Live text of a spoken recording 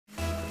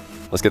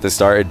Let's get this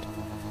started.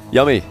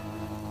 Yummy.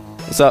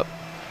 What's up?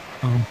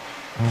 Oh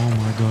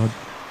my god.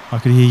 I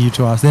could hear you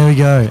twice. There we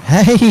go.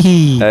 Hey!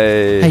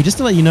 Hey, just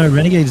to let you know,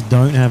 Renegades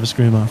don't have a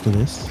scrim after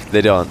this.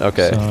 They don't?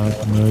 Okay.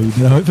 So, no, you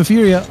better hope for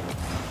Furia.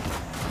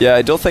 Yeah,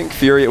 I don't think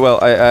Fury... Well,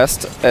 I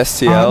asked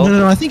STL...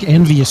 No, I think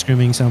Envy is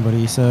scrimming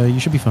somebody, so you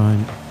should be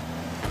fine.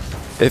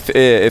 If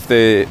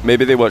they...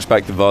 Maybe they watch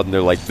back the VOD and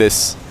they're like,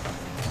 this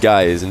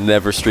guy is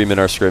never streaming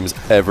our scrims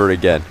ever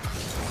again.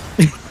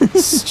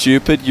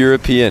 Stupid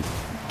European.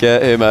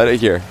 Get him out of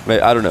here.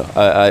 I don't know.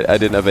 I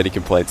didn't have any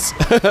complaints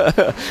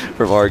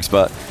from orgs,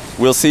 but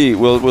we'll see.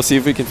 We'll see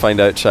if we can find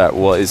out, chat,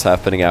 what is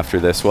happening after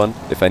this one.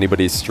 If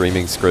anybody's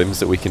streaming scrims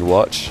that we can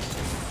watch.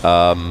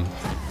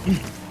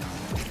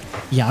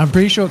 Yeah, I'm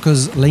pretty sure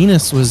because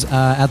Linus was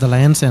at the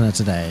LAN center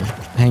today,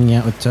 hanging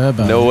out with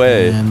Turbo. No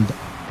way.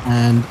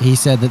 And he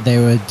said that they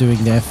were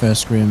doing their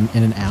first scrim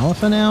in an hour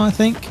for now, I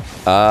think.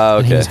 Ah, okay.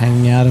 And he was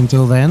hanging out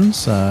until then,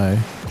 so...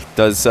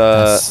 That's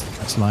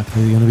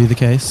likely going to be the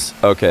case.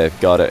 Okay,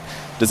 got it.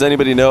 Does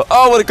anybody know...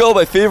 Oh, what a goal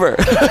by Fever!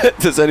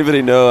 Does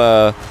anybody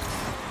know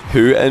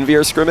who Envy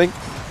are scrimming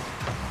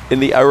in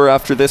the hour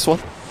after this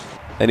one?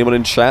 Anyone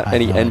in chat?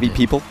 Any Envy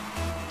people?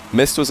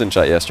 Mist was in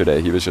chat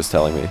yesterday. He was just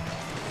telling me.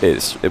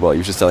 Well, he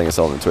was just telling us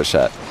all in the Twitch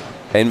chat.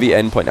 Envy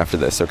endpoint after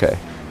this. Okay.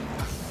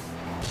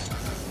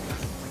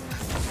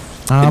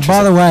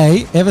 By the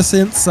way, ever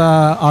since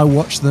I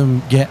watched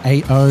them get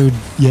 8-0'd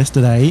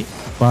yesterday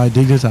by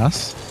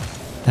Dignitas,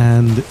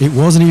 and it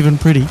wasn't even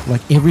pretty.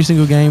 Like, every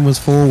single game was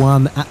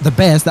 4-1 at the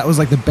best. That was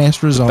like the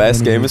best result. The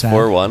best game was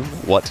 4-1?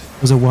 What?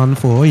 It was a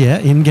 1-4, yeah,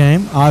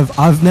 in-game.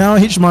 I've now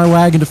hitched my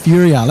wagon to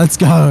Furia. Let's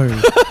go.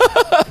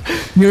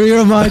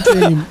 Furia on my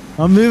team.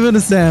 I'm moving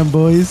to Sam,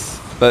 boys.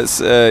 But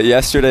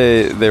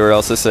yesterday they were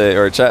also saying,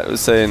 or chat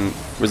was saying,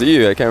 was it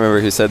you? I can't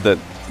remember who said that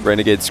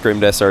Renegade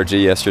scrimmed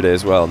SRG yesterday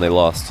as well, and they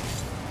lost.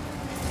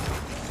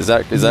 Is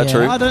that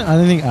true? I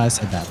don't think I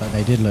said that, but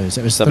they did lose.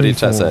 It was somebody in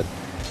chat said.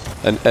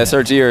 And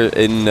SRG are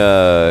in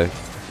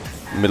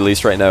Middle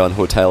East right now on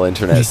hotel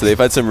internet, so they've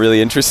had some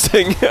really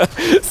interesting...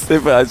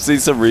 I've seen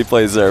some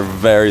replays that are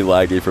very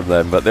laggy from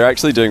them, but they're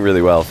actually doing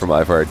really well from what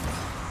I've heard.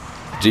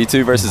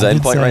 G2 versus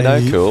Endpoint right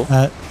now? Cool.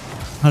 At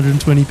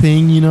 120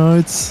 ping, you know,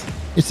 it's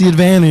the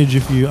advantage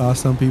if you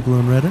ask some people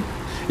on Reddit.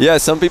 Yeah,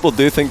 some people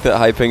do think that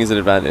high ping is an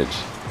advantage.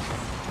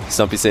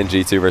 Stumpy saying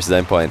G2 versus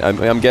Endpoint.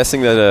 I'm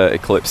guessing that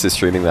Eclipse is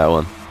streaming that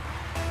one,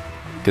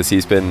 because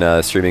he's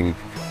been streaming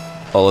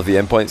all of the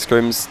Endpoint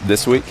scrims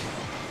this week.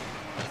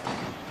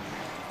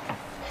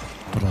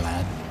 What a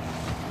lad.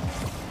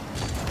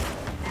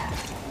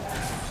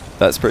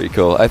 That's pretty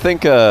cool. I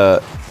think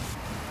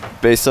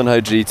based on how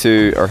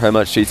G2, or how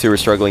much G2 were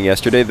struggling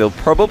yesterday, they'll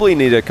probably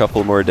need a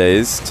couple more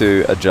days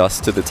to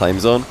adjust to the time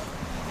zone,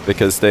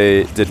 because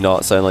they did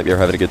not sound like they were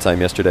having a good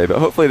time yesterday, but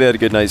hopefully they had a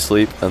good night's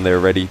sleep and they're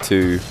ready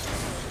to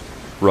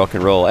rock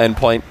and roll.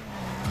 Endpoint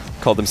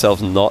called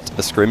themselves not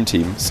a scrim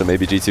team, so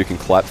maybe G2 can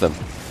clap them.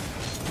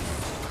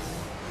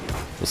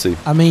 We'll see.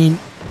 I mean,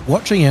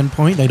 watching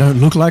Endpoint, they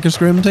don't look like a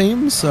scrim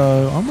team,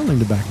 so I'm willing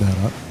to back that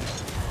up.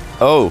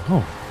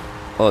 Oh.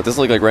 Well, it doesn't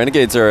look like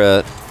Renegades are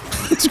a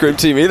scrim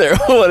team either.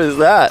 What is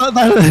that?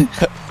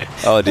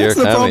 Oh dear, that's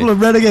the problem.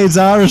 Renegades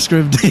are a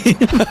scrim team.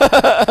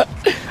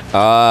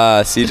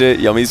 CJ,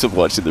 Yummy's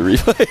watching the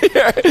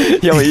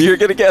replay. Yummy, you're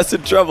gonna get us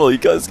in trouble. You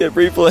gotta skip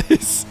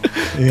replays.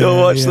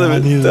 Don't watch them. I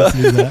knew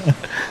that.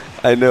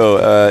 I know.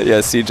 Yeah,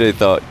 CJ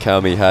thought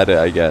Kami had it,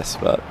 I guess,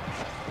 but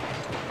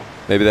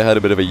maybe they had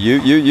a bit of a you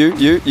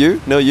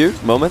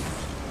moment.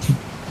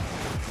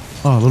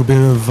 Oh, a little bit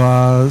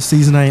of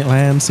Season 8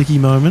 LAN sicky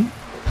moment.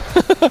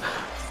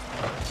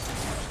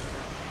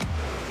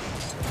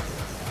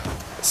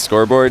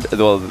 Scoreboard,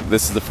 well,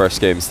 this is the first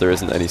game, so there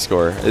isn't any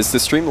score. Is the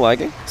stream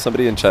lagging?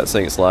 Somebody in chat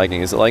saying it's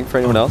lagging. Is it lagging for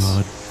anyone else?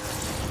 God.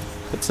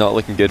 It's not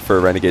looking good for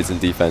Renegades in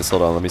defense.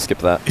 Hold on, let me skip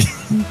that.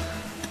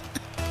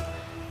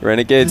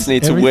 Renegades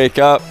need to wake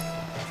up.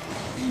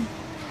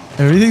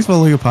 Everything's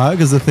falling apart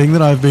because the thing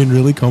that I've been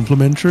really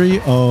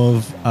complimentary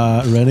of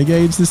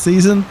Renegades this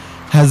season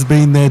has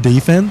been their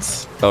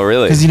defense. Oh,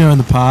 really? Because, you know, in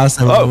the past,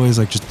 they were always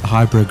like just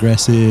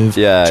hyper-aggressive,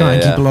 try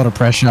and keep a lot of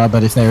pressure,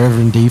 but if they were ever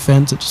in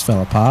defense, it just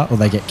fell apart, or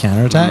they get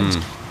counter-attacked.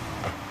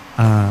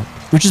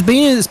 Which has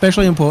been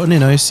especially important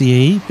in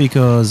OCE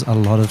because a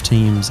lot of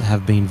teams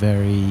have been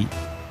very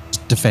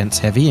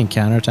defense-heavy and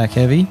counter-attack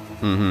heavy.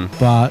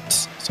 But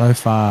so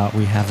far,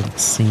 we haven't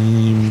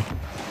seen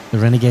the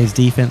Renegades'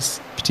 defense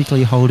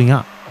particularly holding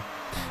up.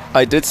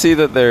 I did see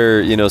that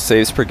their,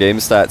 saves per game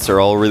stats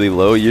are all really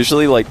low.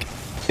 Usually, like,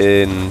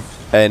 in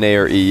NA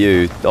or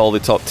EU, all the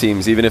top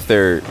teams, even if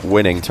they're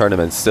winning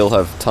tournaments, still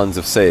have tons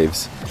of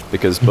saves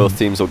because both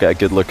teams will get a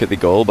good look at the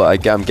goal.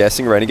 But I'm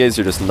guessing Renegades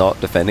are just not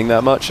defending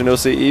that much in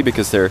OCE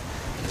because their,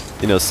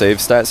 save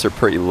stats are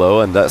pretty low,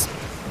 and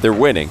they're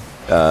winning.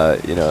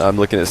 I'm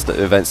looking at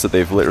events that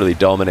they've literally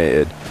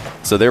dominated,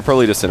 so they're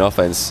probably just in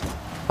offense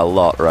a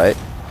lot, right?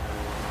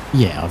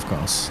 Yeah, of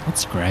course.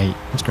 That's great.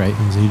 That's great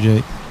from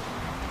CJ.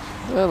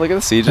 Look at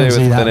the CJ Don't with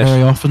see the that finish.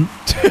 very often.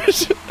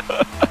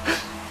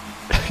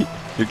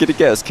 You're going to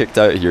get us kicked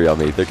out here,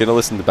 Yummy. They're going to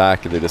listen to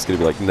back and they're just going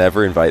to be like,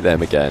 never invite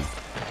them again.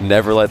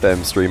 Never let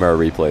them stream our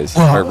replays.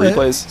 Our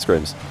replays?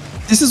 Scrims.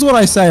 This is what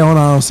I say on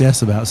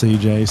RLCS about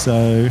CJ,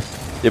 so...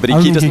 Yeah, but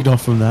he doesn't kicked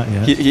off from that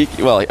yet.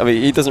 Well, I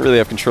mean, he doesn't really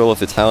have control of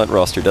the talent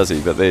roster, does he?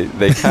 But they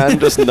can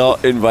just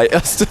not invite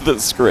us to the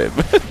scrim.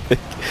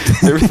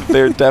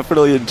 they're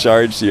definitely in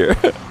charge here.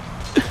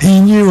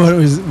 He knew what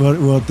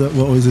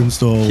was in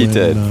store. He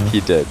did.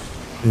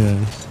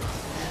 Yeah.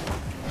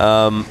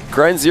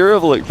 Ground Zero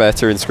will look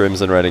better in scrims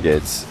than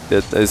Renegades.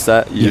 Is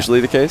that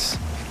usually the case?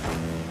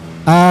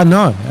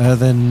 No,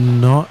 they're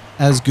not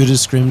as good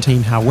as Scrim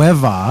Team.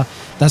 However,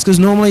 that's because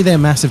normally they're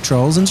massive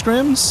trolls in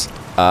scrims.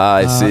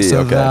 I see. So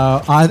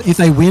okay. If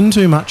they win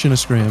too much in a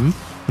scrim,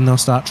 then they'll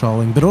start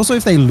trolling. But also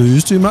if they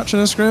lose too much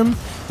in a scrim,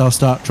 they'll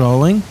start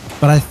trolling.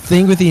 But I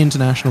think with the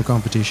international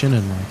competition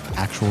and like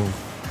actual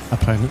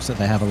opponents that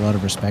they have a lot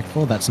of respect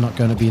for, that's not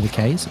going to be the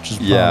case, which is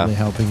probably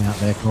helping out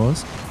their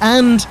cause.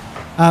 And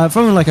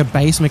from like a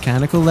base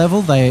mechanical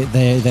level,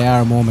 they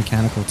are a more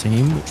mechanical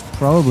team, which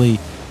probably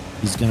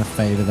is going to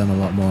favor them a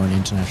lot more in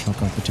international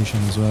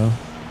competition as well.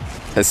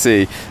 I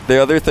see.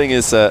 The other thing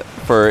is that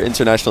for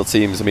international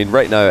teams, I mean,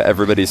 right now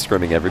everybody's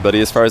scrimming everybody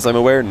as far as I'm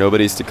aware.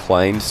 Nobody's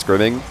declined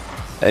scrimming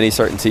any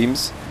certain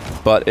teams.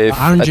 But if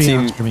RNG a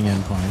team... scrimming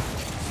endpoint.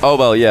 Oh,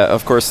 well, yeah,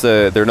 of course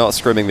they're not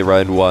scrimming the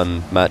round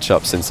 1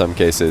 matchups in some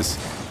cases.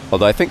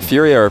 Although I think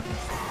Fury are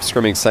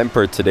scrimming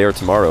Semper today or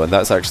tomorrow, and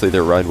that's actually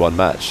their round 1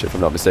 match, if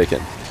I'm not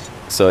mistaken.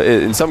 So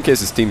in some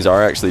cases, teams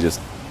are actually just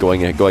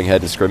going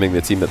ahead and scrimming the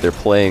team that they're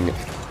playing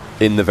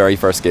in the very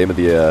first game of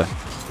the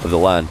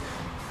LAN.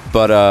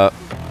 But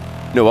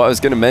no, what I was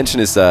going to mention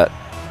is that,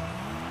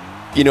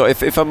 you know,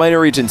 if a minor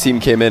region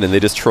team came in and they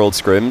just trolled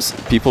scrims,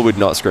 people would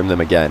not scrim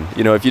them again.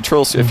 You know, if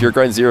you're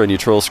Ground Zero and you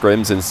troll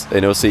scrims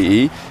in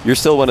OCE, you're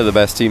still one of the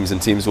best teams, and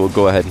teams will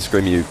go ahead and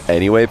scrim you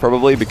anyway,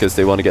 probably because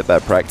they want to get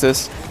that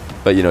practice.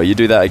 But you know, you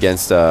do that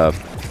against an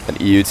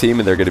EU team,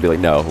 and they're going to be like,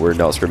 no, we're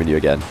not scrimming you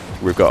again.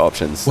 We've got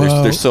options.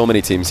 Well, there's so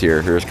many teams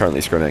here who are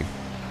currently scrimming.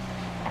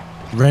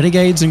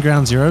 Renegades and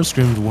Ground Zero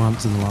scrimmed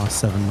once in the last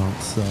 7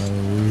 months,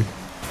 so...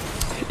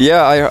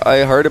 Yeah, I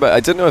heard about it. I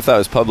didn't know if that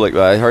was public,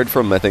 but I heard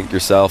from, I think,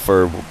 yourself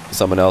or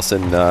someone else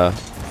in,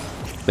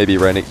 maybe it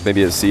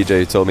was CJ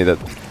who told me that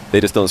they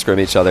just don't scrim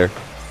each other.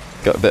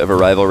 Got a bit of a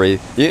rivalry.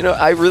 You know,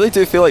 I really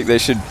do feel like they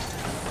should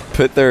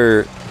put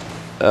their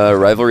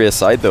rivalry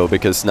aside, though,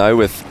 because now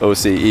with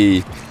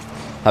OCE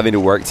having to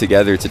work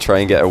together to try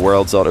and get a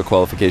Worlds auto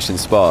qualification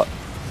spot,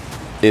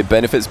 it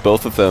benefits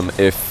both of them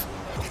if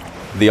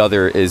the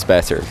other is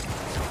better,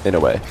 in a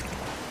way.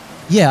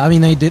 Yeah, I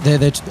mean,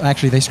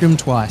 they scrimmed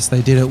twice.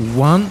 They did it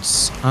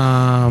once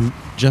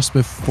just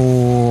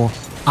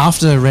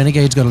after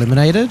Renegades got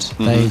eliminated.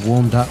 They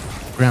warmed up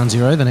Ground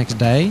Zero the next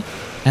day,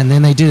 and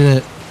then they did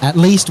it at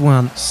least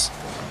once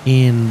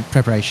in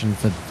preparation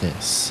for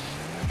this.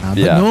 But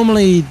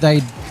normally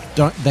they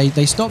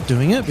stopped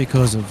doing it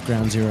because of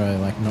Ground Zero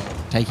like not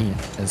taking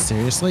it as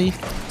seriously.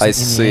 So I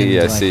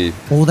see.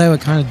 All they were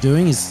kind of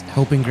doing is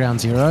helping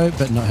Ground Zero,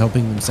 but not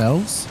helping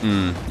themselves.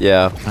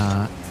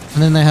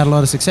 And then they had a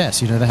lot of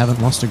success. You know, they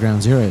haven't lost to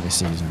Ground Zero this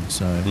season,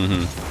 so...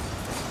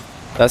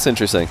 That's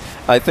interesting.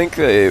 I think,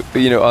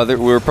 you know,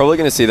 we're probably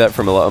going to see that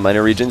from a lot of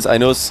minor regions. I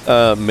know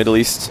Middle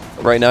East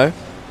right now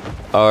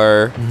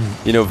are,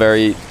 you know,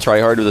 very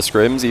try-hard with the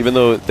scrims, even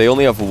though they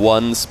only have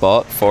 1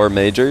 spot for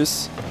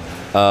majors.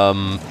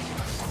 The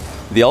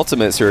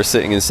Ultimates, who are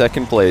sitting in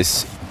 2nd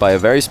place by a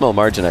very small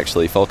margin,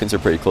 actually. Falcons are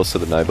pretty close to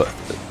them now, but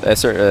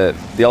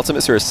the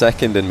Ultimates, who are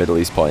 2nd in Middle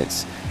East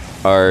points,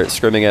 are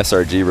scrimming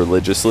SRG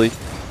religiously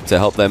to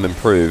help them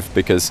improve,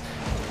 because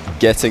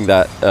getting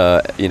that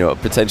you know,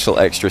 potential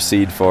extra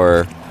seed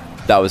for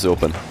that was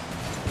open.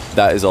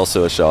 That is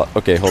also a shot.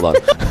 Okay, hold on.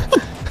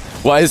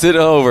 Why is it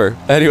over?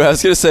 Anyway, I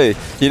was gonna say,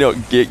 you know,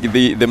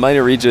 the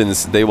minor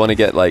regions, they want to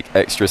get like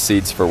extra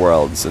seeds for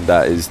Worlds, and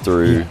that is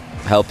through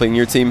helping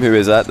your team who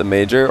is at the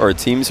major, or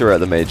teams who are at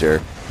the major,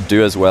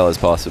 do as well as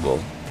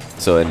possible.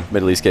 So in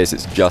Middle East case,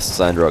 it's just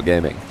Sandrock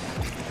Gaming.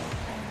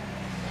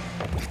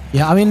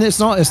 Yeah, I mean, it's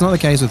not the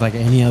case with like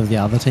any of the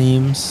other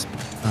teams,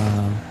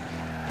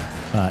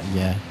 but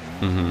yeah.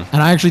 And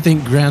I actually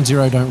think Ground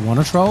Zero don't want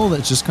to troll.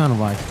 That's just kind of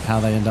like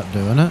how they end up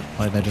doing it.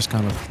 Like they just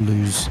kind of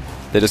lose.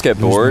 They just get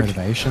bored.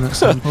 Motivation at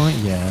some point.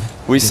 Yeah.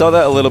 We saw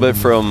that a little bit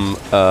from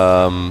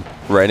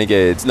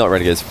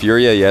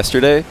Furia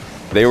yesterday.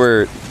 They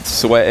were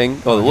sweating.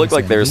 Oh, it looked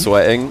like they were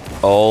sweating.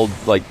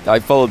 I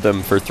followed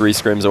them for 3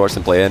 scrims. I watched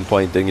them play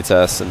Endpoint,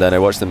 Dignitas, and then I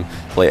watched them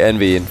play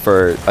Envy. And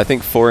for I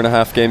think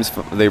 4.5 games,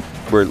 they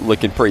were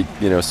looking pretty,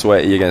 you know,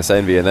 sweaty against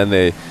Envy. And then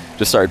they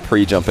just started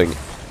pre-jumping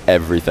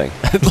everything,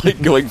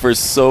 like going for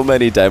so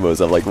many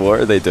demos. I'm like, what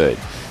are they doing?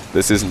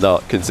 This is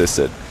not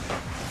consistent.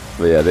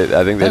 But yeah,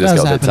 I think they just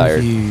got a bit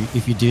tired.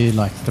 If you did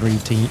like 3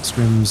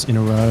 scrims in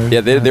a row.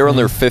 Yeah, they were on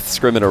their 5th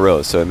scrim in a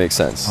row, so it makes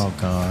sense. Oh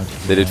god.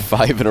 They did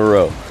 5 in a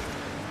row.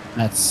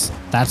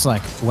 That's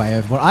like way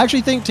over. I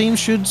actually think teams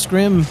should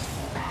scrim,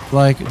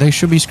 like they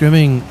should be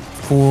scrimming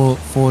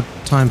 4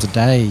 times a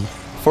day.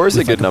 4 is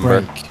a good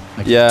number.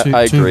 Like yeah,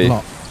 I agree.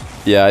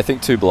 Yeah, I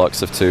think 2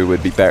 blocks of 2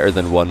 would be better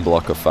than 1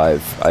 block of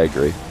 5. I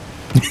agree.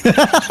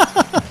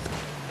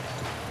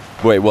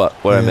 Wait, what?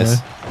 What did I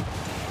miss?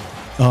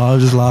 Oh, I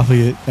was just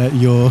laughing at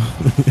your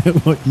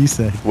what you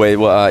said. Wait,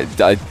 what? I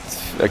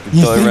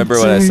don't remember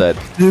what I said.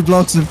 2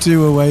 blocks of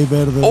 2 are way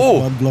better than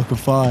 1 block of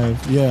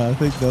 5. Yeah, I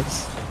think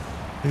that's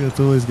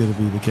always going to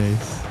be the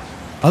case.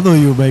 I thought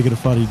you were making a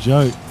funny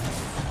joke.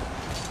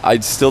 I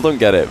still don't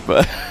get it,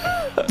 but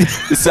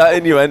is that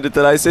innuendo?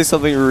 Did I say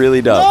something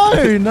really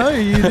dumb? No,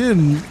 you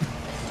didn't.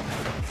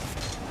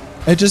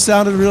 It just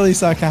sounded really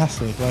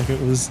sarcastic, like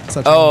it was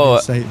such a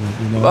big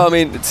statement. You know? Well, I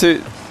mean,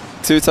 two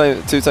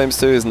times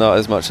 2 is not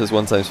as much as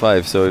 1 times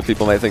 5, so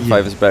people might think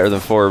 5 is better than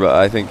 4, but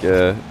I think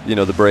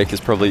the break is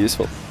probably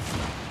useful.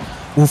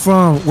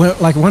 Well,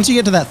 like once you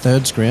get to that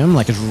 3rd scrim,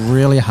 like it's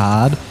really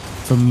hard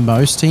for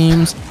most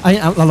teams.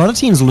 A lot of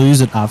teams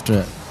lose it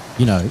after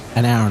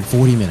an hour and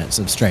 40 minutes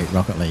of straight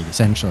Rocket League,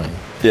 essentially.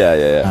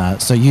 Yeah.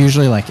 So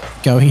usually, like,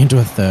 going into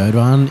a 3rd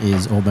one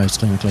is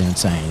almost clinically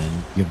insane,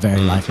 and you're very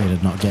likely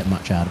to not get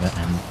much out of it,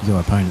 and your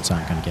opponents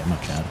aren't going to get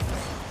much out of it.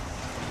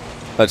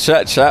 But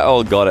chat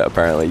all got it,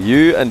 apparently.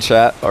 You and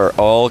chat are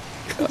all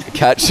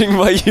catching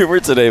my humor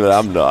today, but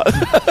I'm not.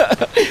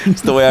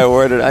 It's the way I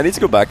worded it. I need to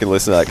go back and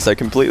listen to that,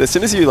 because as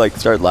soon as you, like,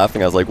 started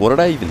laughing, I was like, what did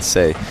I even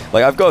say?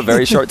 Like, I've got a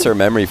very short-term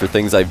memory for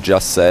things I've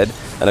just said,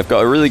 and I've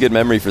got a really good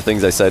memory for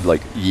things I said,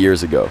 like,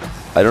 years ago.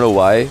 I don't know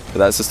why, but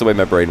that's just the way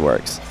my brain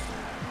works.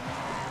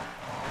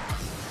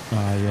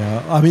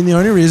 Yeah. I mean, the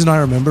only reason I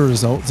remember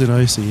results in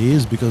OCE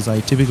is because I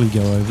typically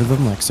go over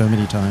them, like, so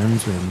many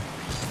times with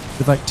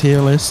like tier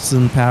lists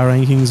and power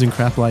rankings and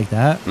crap like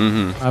that.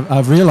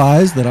 I've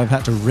realized that I've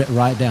had to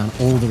write down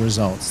all the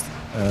results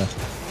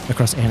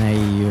across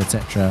NAEU,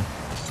 etc.,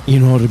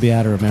 in order to be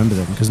able to remember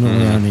them, because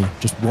normally I only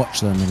just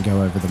watch them and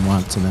go over them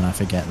once, and then I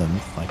forget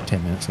them like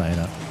 10 minutes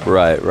later.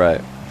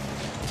 Right.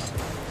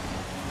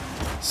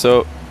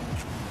 So,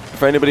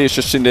 for anybody who's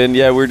just tuned in,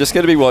 we're just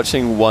going to be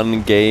watching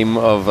one game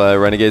of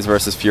Renegades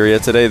versus Furia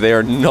today. They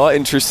are not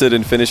interested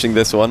in finishing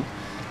this one.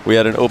 We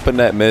had an open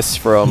net miss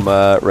from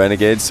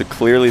Renegades, so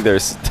clearly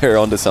they're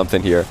onto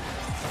something here.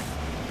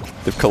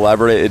 They've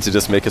collaborated to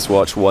just make us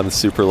watch one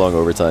super long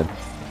overtime.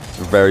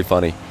 Very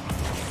funny.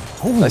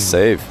 Ooh. Nice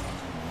save.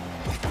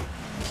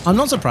 I'm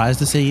not surprised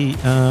to see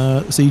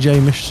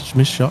CJ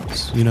miss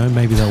shots.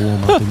 Maybe they'll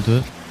warm up into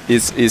it.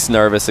 He's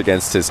nervous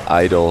against his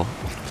idol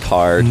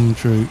card.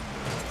 True.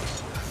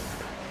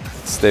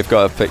 So they've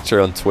got a picture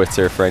on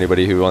Twitter for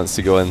anybody who wants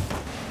to go and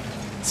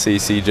see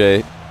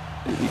CJ.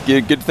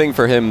 Good thing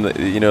for him,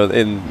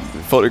 in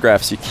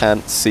photographs you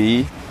can't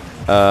see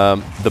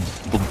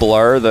the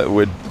blur that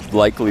would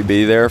likely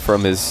be there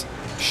from his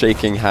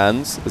shaking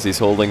hands as he's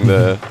holding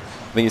I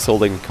think he's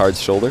holding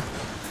Card's shoulder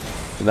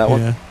in that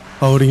one.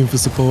 Holding him for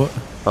support.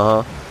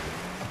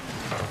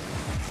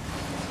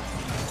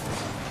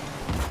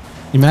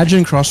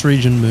 Imagine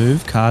cross-region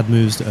move, Card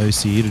moves to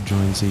OCE to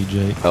join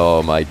CJ.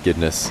 Oh my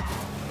goodness.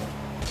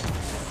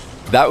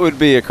 That would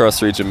be a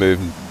cross-region move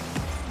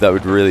that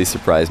would really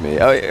surprise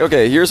me.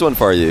 Okay, here's one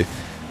for you.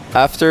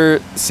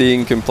 After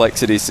seeing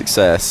Complexity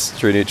success,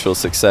 True Neutral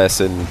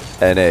success in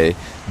NA,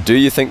 do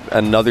you think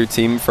another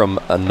team from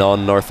a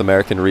non-North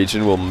American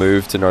region will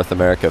move to North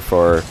America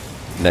for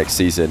next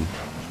season?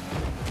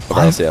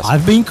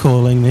 I've been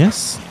calling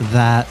this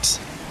that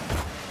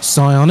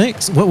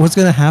Psionics, what's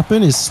going to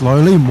happen is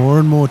slowly more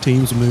and more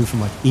teams will move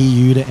from like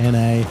EU to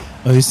NA,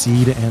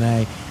 OCE to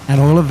NA,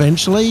 and will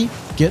eventually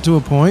get to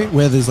a point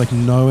where there's like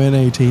no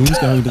NA teams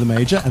going to the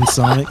major, and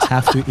Psionics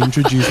have to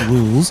introduce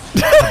rules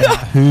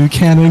about who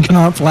can and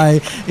can't play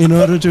in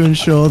order to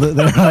ensure that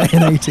there are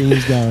NA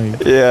teams going.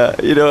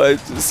 Yeah,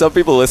 some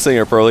people listening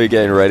are probably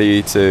getting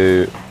ready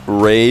to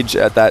rage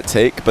at that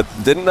take, but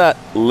didn't that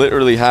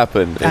literally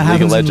happen in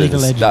League of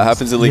Legends? That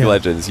happens in League of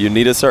Legends. You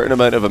need a certain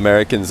amount of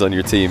Americans on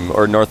your team,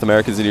 or North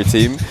Americans in your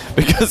team,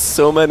 because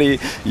so many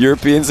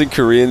Europeans and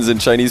Koreans and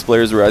Chinese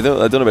players were, I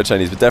don't know about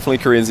Chinese, but definitely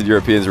Koreans and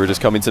Europeans were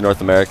just coming to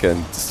North America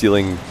and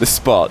stealing the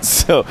spots.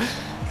 So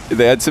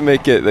they had to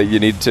make it that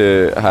you need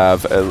to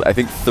have, I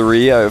think,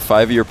 3 out of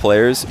 5 of your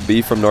players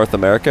be from North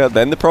America.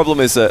 Then the problem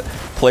is that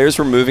players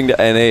were moving to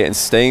NA and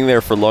staying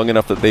there for long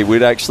enough that they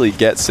would actually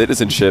get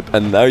citizenship,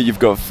 and now you've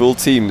got full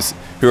teams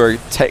who are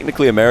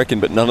technically American,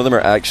 but none of them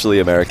are actually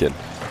American.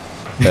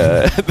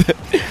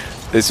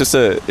 It's just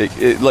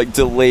it like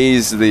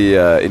delays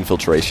the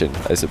infiltration,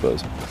 I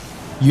suppose.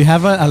 You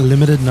have a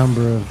limited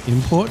number of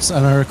imports,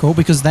 and I recall,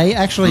 because they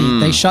actually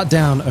they shut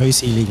down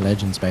OC League of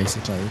Legends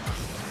basically.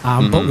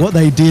 But what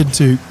they did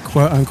to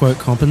quote-unquote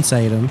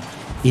compensate them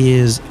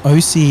is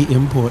OC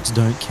imports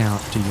don't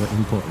count to your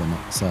import limit.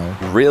 So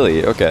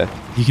really? Okay.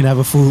 You can have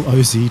a full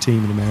OC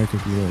team in America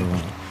if you really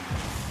want.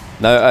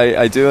 Now,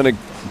 I do want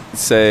to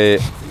say...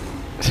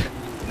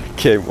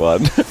 Game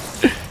 1.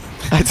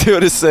 I do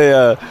want to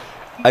say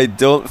I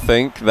don't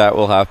think that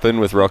will happen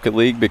with Rocket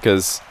League,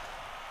 because,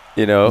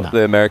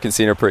 the American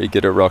scene are pretty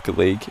good at Rocket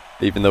League,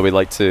 even though we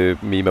like to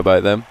meme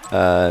about them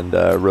and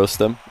roast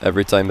them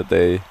every time that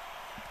they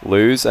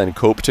lose and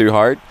cope too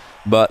hard.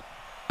 But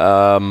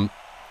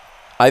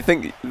I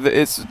think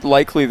it's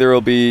likely there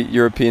will be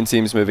European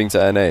teams moving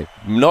to NA.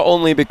 Not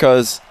only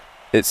because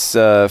it's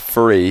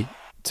free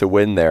to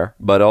win there,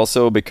 but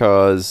also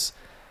because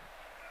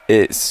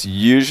it's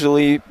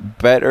usually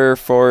better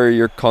for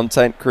your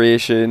content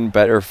creation,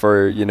 better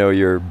for, you know,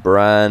 your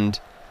brand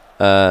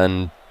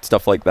and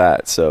stuff like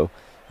that. So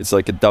it's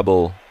like a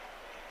doubly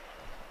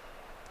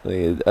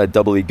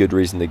good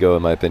reason to go,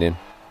 in my opinion,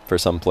 for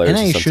some players.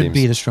 NA some should teams.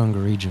 be the stronger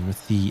region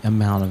with the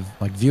amount of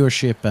like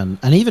viewership and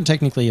even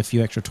technically a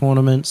few extra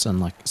tournaments and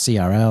like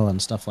CRL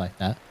and stuff like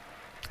that.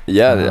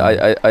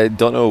 Yeah, I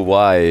don't know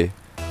why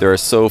there are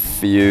so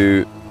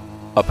few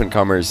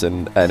up-and-comers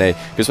in NA.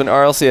 Because when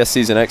RLCS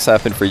Season X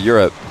happened for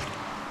Europe,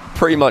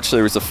 pretty much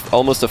there was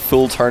almost a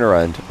full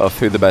turnaround of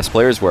who the best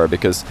players were,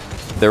 because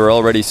there were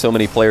already so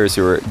many players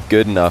who were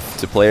good enough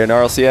to play in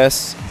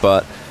RLCS,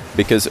 but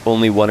because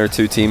only 1 or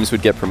 2 teams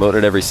would get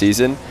promoted every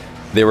season,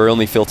 they were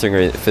only filtering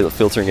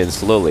in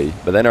slowly.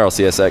 But then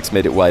RLCSX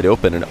made it wide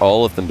open, and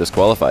all of them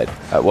disqualified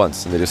at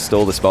once, and they just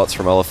stole the spots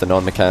from all of the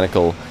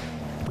non-mechanical,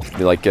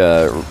 like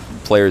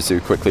players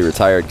who quickly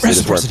retired because they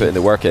just weren't putting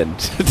the work in.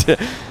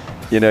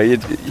 You know,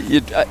 you'd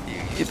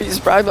be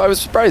surprised. I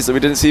was surprised that we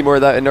didn't see more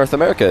of that in North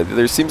America.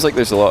 There seems like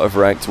there's a lot of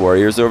ranked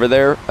warriors over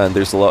there, and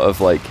there's a lot of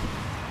like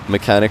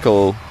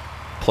mechanical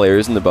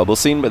players in the bubble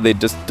scene, but they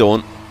just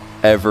don't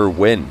ever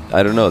win.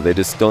 I don't know. They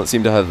just don't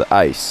seem to have the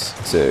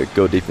ice to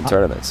go deep in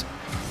tournaments.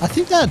 I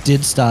think that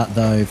did start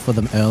though for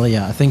them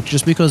earlier. I think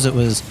just because it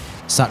was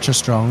such a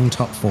strong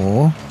top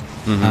 4,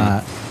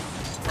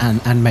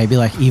 and maybe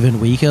like even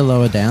weaker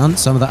lower down,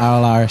 some of the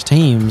RLRS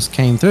teams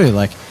came through,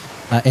 like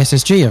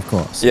SSG, of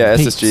course. Yeah,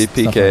 Peaks, SSG,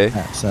 PK.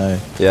 Like so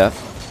yeah,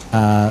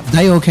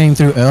 they all came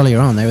through earlier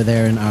on. They were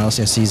there in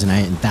RLCS Season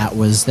 8, and that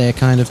was their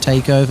kind of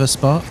takeover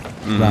spot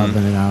rather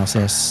than in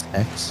RLCS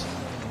X.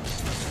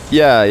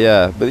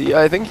 Yeah, but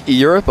I think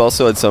Europe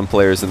also had some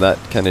players in that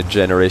kind of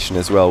generation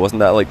as well. Wasn't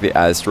that like the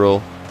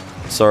Astral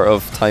sort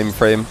of time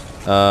frame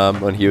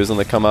when he was on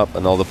the come up,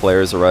 and all the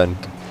players around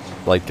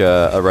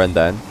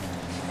then?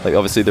 Like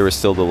obviously there were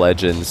still the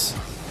legends,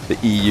 the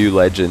EU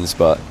legends,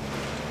 but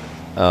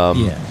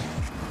yeah.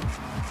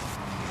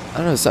 I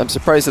don't know. So I'm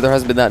surprised that there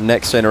hasn't been that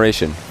next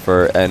generation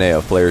for NA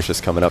of players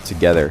just coming up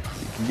together.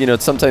 You know,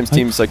 sometimes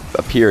teams like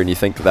appear and you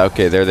think that,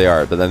 okay, there they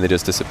are, but then they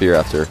just disappear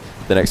after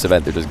the next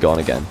event. They're just gone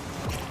again.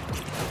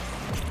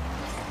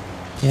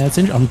 Yeah, it's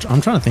I'm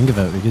trying to think of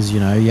it, because, you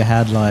know, you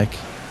had like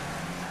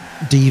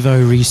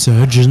Devo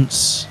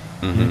Resurgence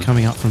you know,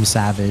 coming up from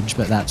Savage,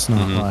 but that's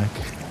not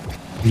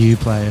like new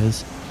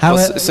players.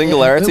 Well,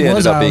 Singularity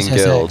ended up being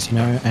Guild, you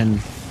know, and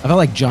I felt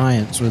like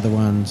Giants were the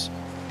ones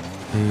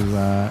who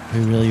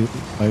really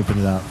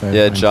opened it up. For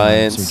yeah,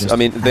 Giants. I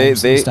mean, they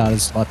started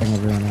slapping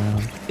everyone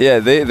around. Yeah,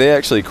 they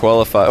actually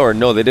qualified, or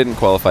no, they didn't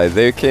qualify.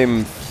 They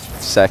came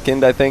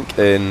second, I think,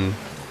 in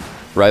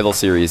Rival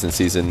Series in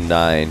Season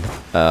 9,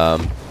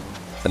 and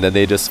then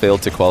they just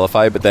failed to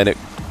qualify. But then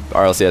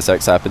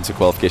RLCSX happened, so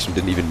qualification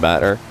didn't even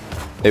matter.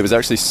 It was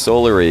actually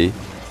Solary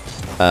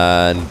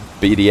and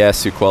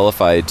BDS who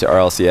qualified to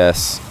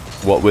RLCS,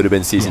 what would have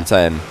been Season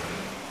 10.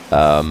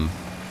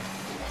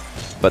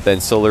 But then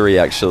Solary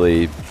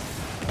actually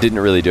didn't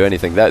really do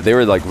anything. They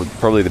were like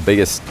probably the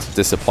biggest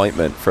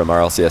disappointment from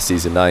RLCS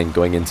Season 9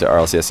 going into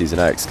RLCS Season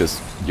X, because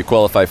you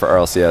qualify for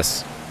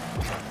RLCS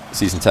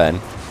Season 10,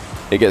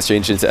 it gets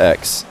changed into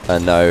X,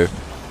 and now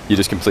you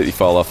just completely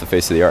fall off the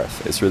face of the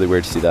earth. It's really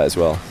weird to see that as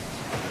well.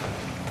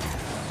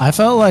 I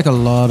felt like a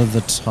lot of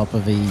the top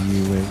of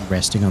EU were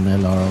resting on their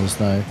laurels,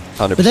 though.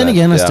 100%, but then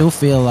again, I still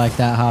feel like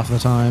that half the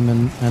time,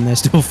 and they're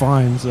still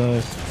fine, so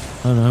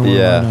I don't know. What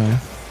do I know?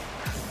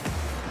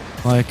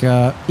 Like,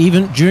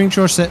 even during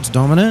Chorset's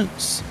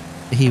dominance,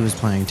 he was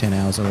playing 10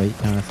 hours a week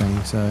kind of thing,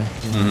 so...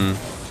 You know.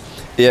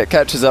 Yeah, it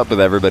catches up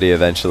with everybody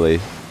eventually.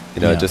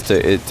 You know,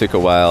 it took a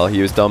while.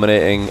 He was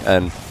dominating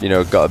and, you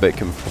know, got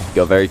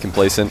very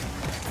complacent.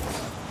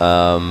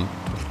 And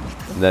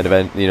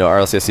then,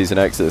 RLCS Season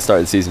X, at the start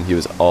of the season, he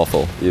was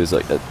awful. He was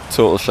like a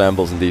total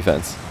shambles in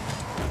defense.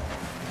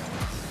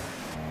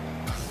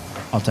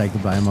 I'll take the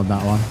blame on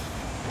that one.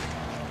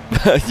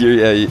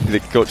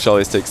 The coach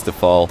always takes the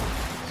fall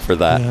for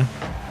that. Yeah.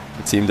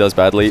 The team does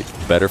badly,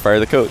 better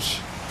fire the coach.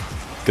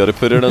 Got to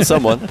put it on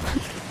someone.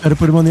 Got to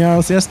put him on the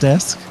RLCS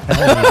desk.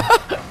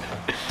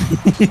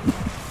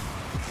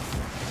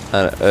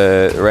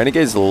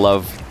 Renegades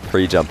love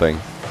pre-jumping.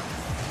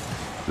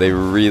 They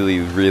really,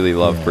 really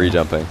love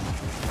pre-jumping.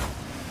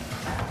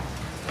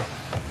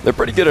 They're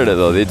pretty good at it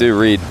though. They do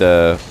read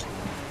the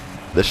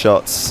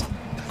shots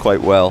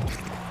quite well.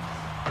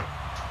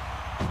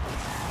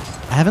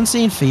 I haven't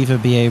seen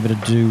FIFA be able to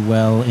do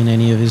well in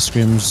any of his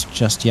scrims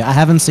just yet. I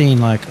haven't seen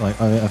like I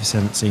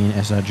haven't seen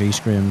SRG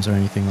scrims or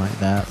anything like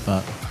that,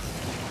 but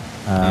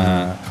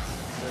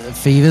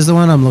FIFA's the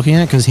one I'm looking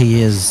at, because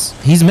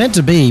he's meant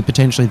to be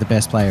potentially the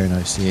best player in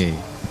OCE.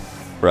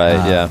 Right,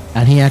 yeah.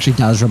 And he actually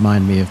does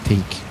remind me of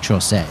peak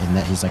Chorset in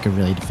that he's like a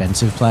really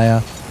defensive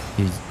player.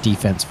 He's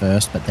defense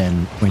first, but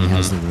then when he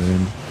has the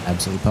rune,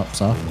 absolutely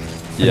pops off. But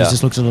he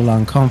just looks a little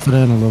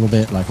unconfident, a little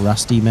bit like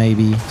rusty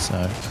maybe,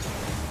 so...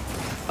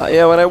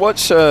 Yeah, when I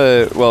watch,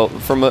 well,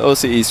 from the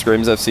OCE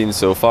scrims I've seen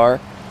so far,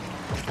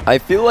 I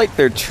feel like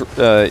they're,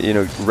 you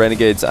know,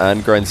 Renegades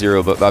and Ground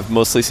Zero, but I've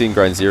mostly seen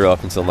Ground Zero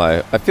up until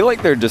now. I feel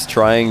like they're just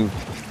trying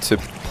to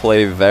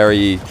play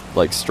very,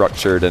 like,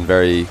 structured and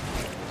very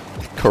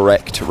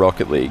correct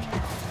Rocket League.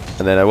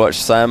 And then I watch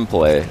Sam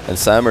play, and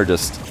Sam are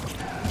just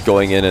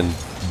going in and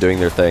doing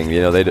their thing.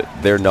 You know, they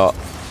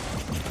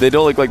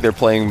don't look like they're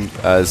playing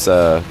as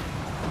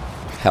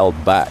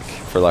held back,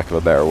 for lack of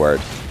a better word.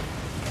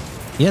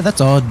 Yeah,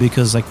 that's odd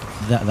because like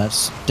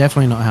that's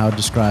definitely not how I'd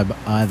describe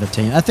either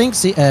team. I think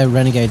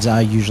Renegades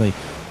are usually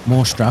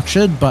more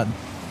structured, but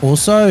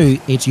also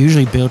it's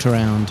usually built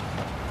around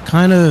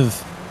kind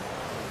of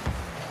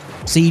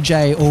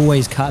CJ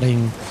always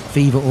cutting,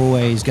 Fever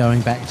always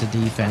going back to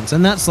defense,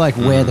 and that's like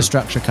where the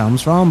structure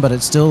comes from, but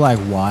it's still like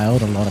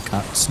wild, a lot of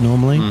cuts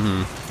normally.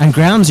 And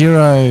Ground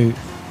Zero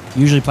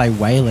usually play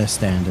way less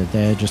standard.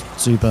 They're just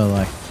super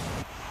like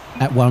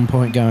at one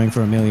point going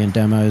for a million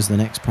demos, the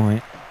next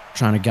point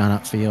trying to gun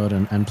upfield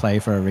and play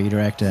for a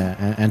redirect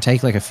and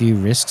take like a few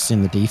risks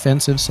in the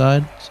defensive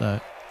side.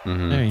 So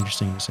very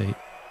interesting to see.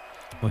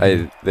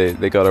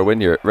 They got a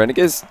win here.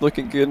 Renegades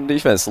looking good in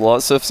defense.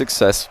 Lots of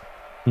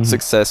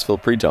successful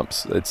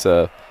pre-jumps. It's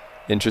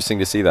interesting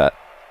to see that.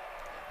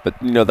 But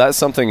you know, that's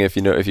something, if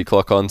you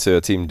clock onto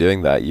a team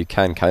doing that, you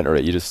can counter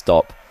it. You just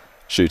stop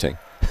shooting.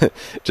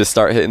 Just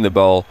start hitting the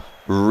ball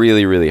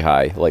really, really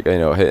high, like, you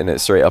know, hitting it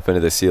straight up into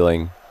the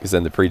ceiling, because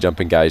then the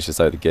pre-jumping guy's just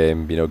out of the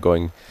game, you know,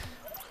 going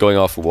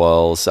off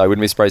walls. I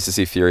wouldn't be surprised to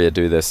see Furia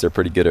do this. They're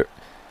pretty good at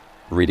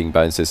reading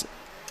bounces.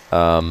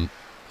 Hold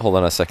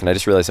on a second, I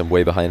just realized I'm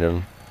way behind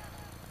on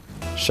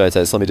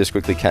shoutouts. Let me just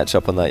quickly catch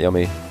up on that,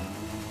 Yummy.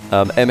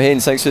 M.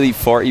 Haynes, thanks for the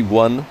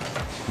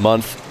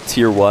 41-month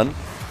tier 1.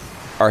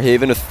 Our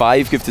Haven with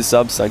 5 gifted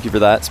subs, thank you for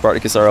that.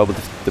 Spartacus RL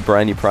with the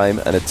brand new Prime,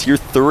 and a tier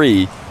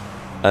 3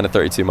 and a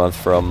 32-month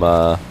from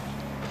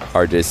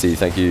RJC.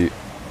 Thank you,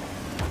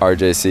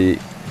 RJC.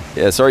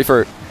 Yeah, sorry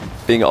for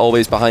being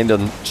always behind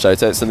on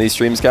shoutouts in these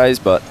streams, guys,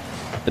 but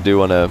I do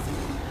want to,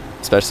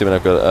 especially when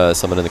I've got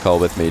someone in the call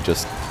with me,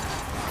 just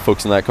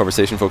focus on that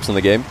conversation, focus on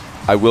the game.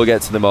 I will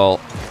get to them all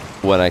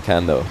when I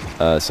can, though,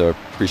 so I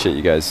appreciate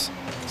you guys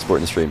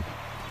supporting the stream.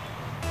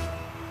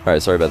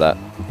 Alright, sorry about that.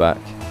 I'm back.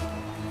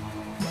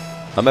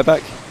 Am I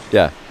back?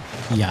 Yeah.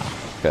 Yeah.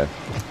 Okay.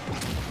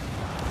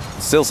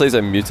 It still says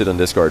I'm muted on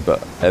Discord,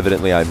 but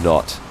evidently I'm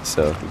not,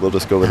 so we'll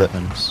just go with it.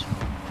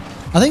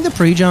 I think the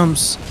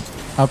pre-jumps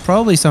are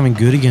probably something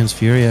good against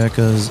Furia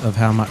because of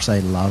how much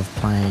they love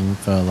playing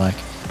for like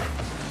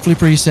flip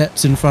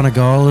resets in front of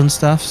goal and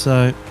stuff,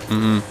 so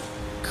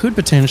could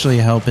potentially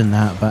help in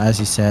that, but as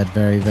you said,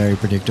 very, very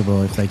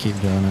predictable if they keep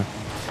doing it.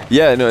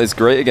 Yeah, no, it's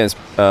great against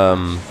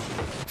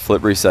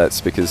flip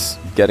resets because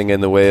getting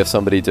in the way of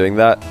somebody doing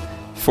that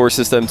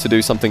forces them to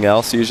do something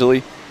else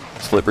usually.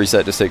 Flip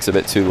reset just takes a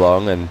bit too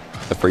long and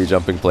a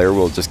pre-jumping player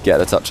will just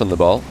get a touch on the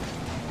ball.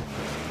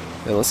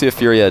 Yeah, let's see if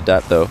Furia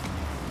adapt though.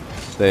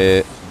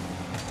 They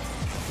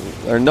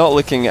are not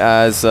looking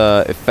as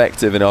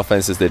effective in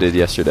offense as they did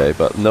yesterday,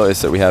 but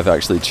notice that we have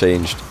actually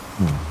changed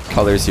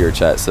colors here,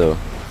 chat, so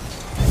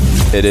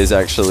it is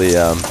actually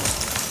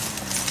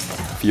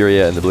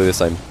Furia in the blue this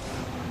time.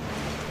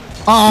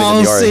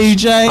 Oh,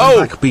 CJ!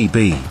 Oh!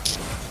 BB.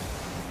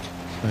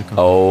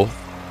 Oh,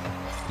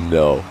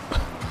 no.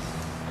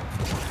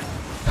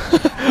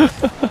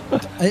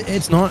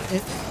 It's not...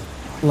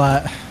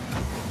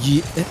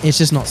 it's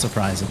just not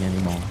surprising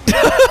anymore.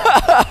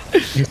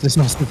 It's just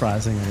not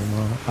surprising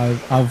anymore.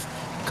 I've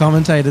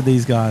commentated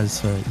these guys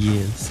for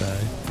years, so...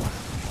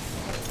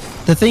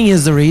 The thing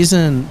is, the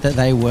reason that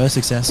they were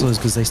successful is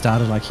because they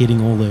started like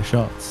hitting all their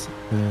shots.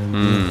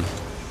 And,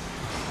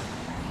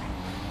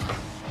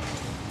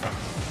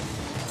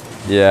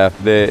 yeah,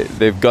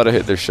 they've got to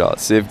hit their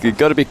shots. They've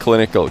got to be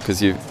clinical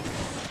because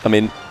I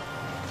mean,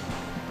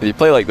 if you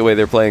play like the way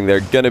they're playing, they're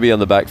going to be on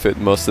the back foot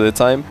most of the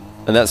time,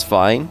 and that's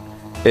fine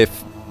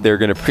if they're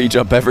going to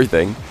pre-jump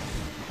everything,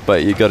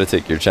 but you got to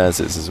take your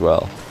chances as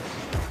well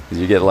because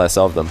you get less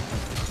of them.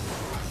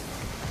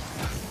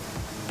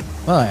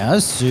 Well, I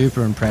was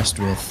super impressed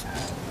with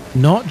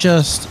not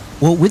just...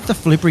 Well, with the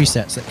flip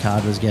resets that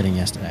Card was getting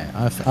yesterday,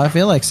 I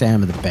feel like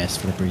Sam are the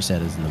best flip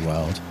resetters in the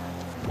world.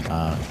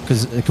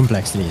 Because the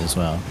complexity as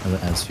well,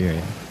 as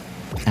Furia.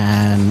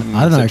 And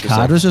I don't know,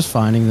 Card was just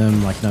finding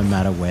them like no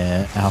matter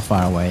where, how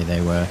far away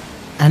they were.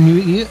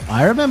 And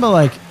I remember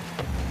like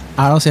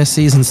RLCS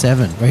Season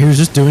 7, where he was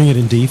just doing it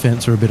in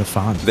defense for a bit of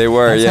fun. They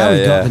were, That's how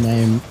he got the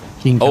name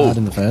King Card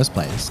in the first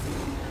place.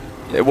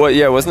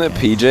 Yeah, wasn't it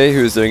PJ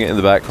who was doing it in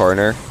the back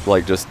corner?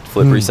 Like just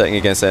flip resetting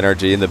against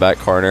NRG in the back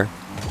corner?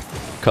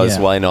 Because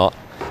why not?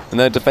 And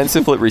the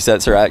defensive flip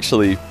resets are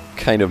actually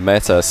kind of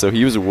meta, so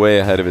he was way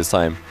ahead of his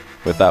time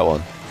with that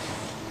one.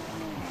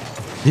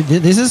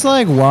 This is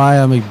like why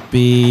I'm a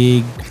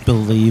big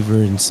believer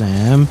in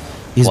Sam,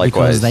 is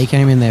because they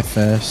came in their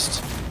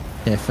first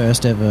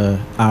ever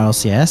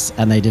RLCS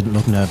and they didn't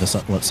look nervous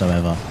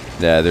whatsoever.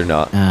 Yeah, they're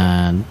not.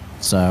 And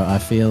so I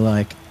feel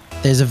like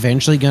there's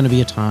eventually going to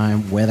be a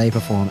time where they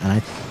perform, and I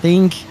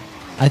think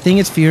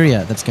it's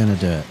Furia that's going to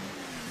do it.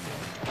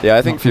 Yeah,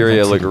 I think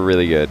Furia look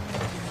really good.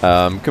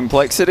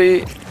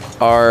 Complexity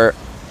are...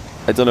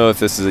 I don't know if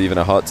this is even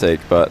a hot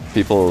take, but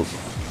people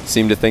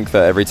seem to think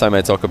that every time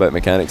I talk about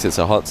mechanics, it's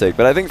a hot take.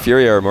 But I think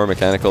Furia are more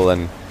mechanical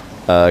than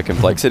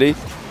Complexity.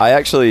 I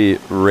actually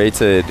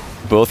rated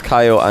both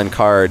Kaio and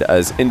Card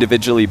as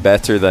individually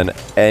better than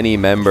any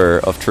member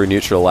of True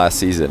Neutral last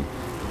season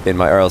in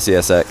my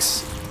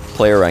RLCSX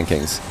player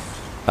rankings.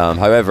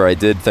 However, I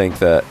did think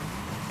that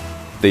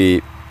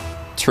the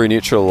True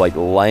Neutral like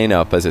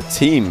lineup as a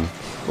team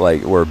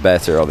were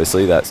better.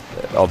 Obviously, that's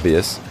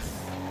obvious.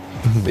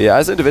 But yeah,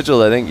 as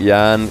individuals, I think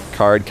Yan,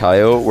 Card,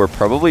 Kaio were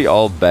probably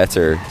all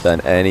better than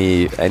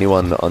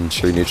anyone on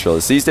True Neutral.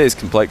 These days,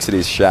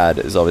 Complexity's Shad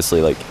is obviously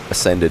like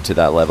ascended to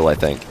that level, I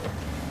think.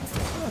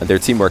 And their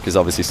teamwork is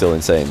obviously still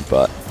insane,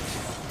 but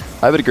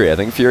I would agree. I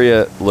think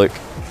Furia look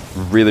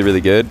really, really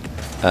good,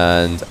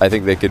 and I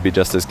think they could be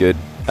just as good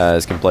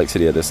as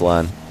Complexity at this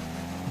LAN,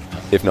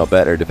 if not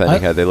better,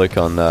 depending how they look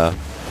on the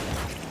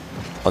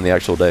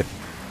actual day.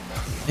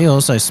 They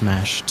also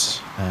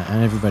smashed,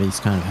 and everybody's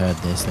kind of heard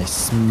this, they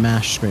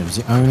smashed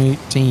Scrims. The only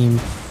team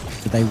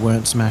that they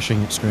weren't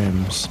smashing at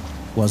Scrims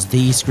was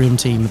the Scrim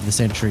team of the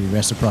century,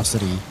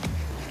 Reciprocity,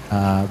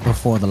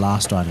 before the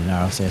last one in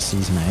RLCS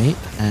Season 8.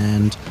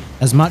 And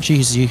as much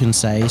as you can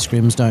say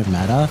Scrims don't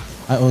matter,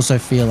 I also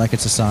feel like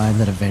it's a sign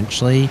that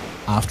eventually,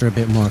 after a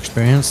bit more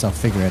experience, they'll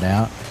figure it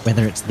out.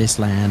 Whether it's this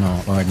LAN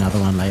or another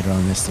one later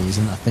on this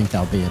season, I think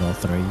they'll be at all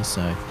three,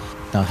 so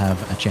they'll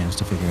have a chance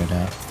to figure it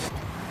out.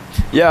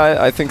 Yeah,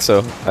 I think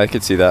so. I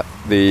could see that.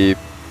 The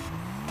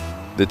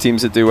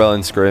teams that do well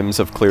in Scrims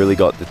have clearly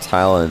got the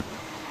talent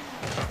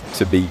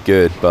to be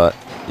good, but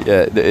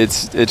yeah,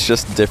 it's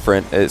just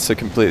different. It's a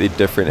completely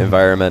different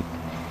environment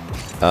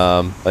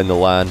in the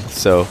LAN.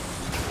 So,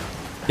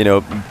 you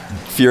know,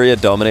 Furia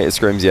dominated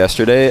Scrims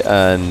yesterday,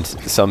 and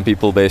some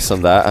people based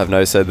on that have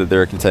now said that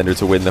they're a contender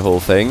to win the whole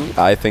thing.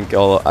 I think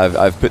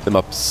I've put them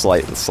up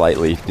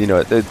slightly. You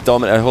know,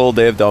 a whole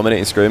day of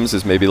dominating Scrims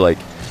is maybe like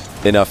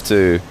enough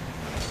to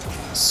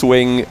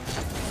swing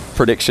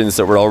predictions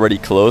that were already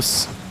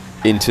close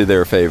into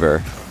their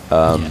favor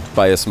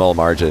by a small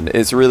margin.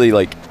 It's really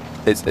like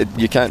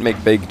you can't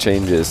make big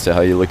changes to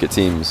how you look at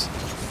teams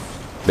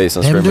based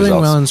on Scrim results. Them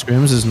doing well in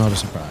Scrims is not a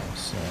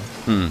surprise.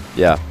 So.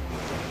 Yeah.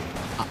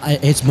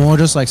 It's more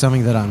just like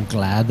something that I'm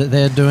glad that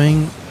they're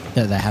doing,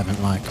 that they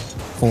haven't like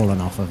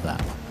fallen off of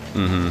that,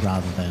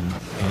 rather than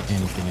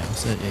anything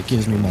else. It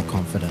gives me more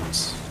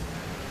confidence.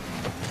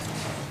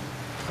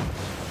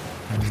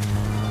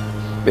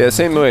 Yeah,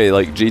 same way,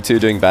 like G2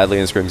 doing badly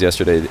in Scrims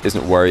yesterday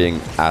isn't worrying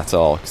at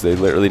all, because they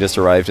literally just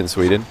arrived in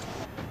Sweden.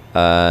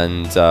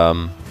 And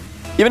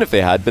even if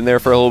they had been there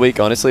for a whole week,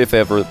 honestly, if they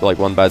have like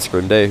one bad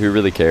Scrim day, who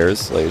really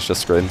cares? Like, it's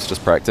just Scrims,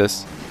 just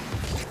practice.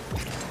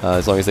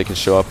 As long as they can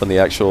show up on the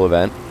actual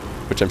event,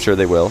 which I'm sure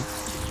they will.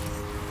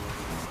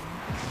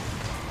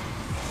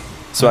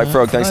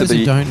 Swagfrog, thanks for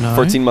the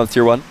 14-month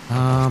tier 1.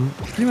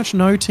 Pretty much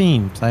no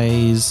team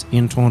plays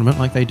in tournament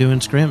like they do in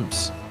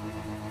Scrims.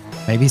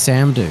 Maybe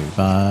Sam do,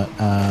 but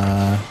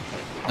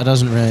that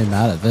doesn't really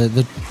matter.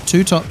 The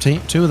two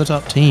of the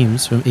top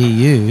teams from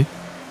EU,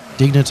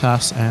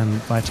 Dignitas and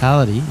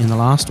Vitality in the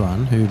last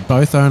one, who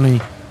both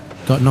only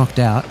got knocked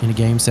out in a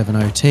Game 7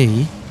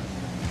 OT,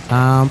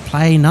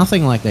 play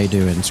nothing like they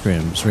do in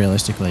Scrims,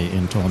 realistically,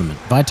 in tournament.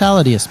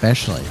 Vitality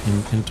especially.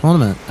 In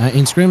tournament,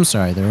 in Scrims,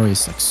 sorry, they're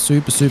always like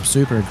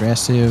super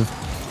aggressive,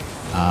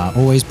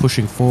 always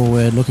pushing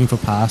forward, looking for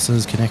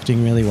passes,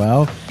 connecting really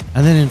well.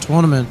 And then in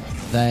tournament,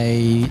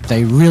 they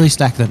really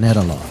stack the net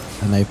a lot,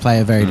 and they play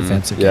a very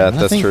defensive game. Yeah, and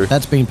that's true.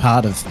 That's been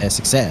part of their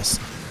success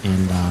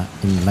in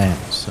LAN.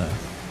 So.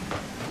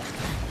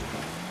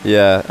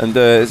 Yeah, and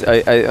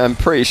I'm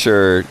pretty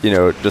sure, you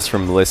know, just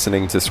from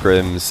listening to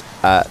Scrims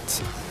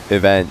at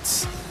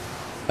events,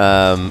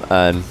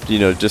 and you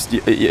know, just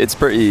it's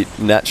pretty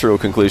natural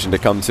conclusion to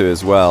come to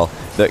as well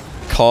that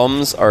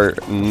comms are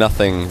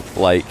nothing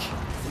like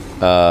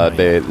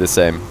the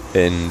same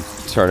in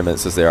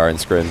tournaments as they are in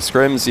Scrims.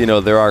 Scrims, you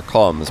know, there are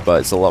comms, but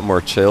it's a lot more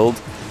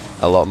chilled,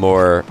 a lot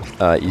more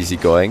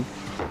easygoing.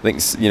 I think,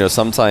 you know,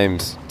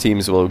 sometimes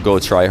teams will go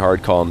try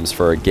hard comms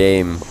for a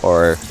game,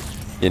 or,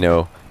 you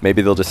know,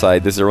 maybe they'll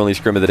decide this is our only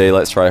Scrim of the day,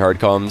 let's try hard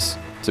comms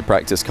to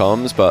practice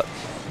comms. But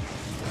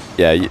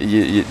yeah,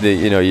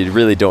 you know, you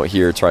really don't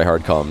hear try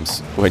hard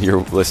comms when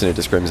you're listening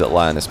to Scrims at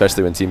LAN,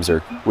 especially when teams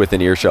are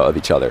within earshot of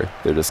each other.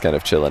 They're just kind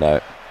of chilling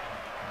out,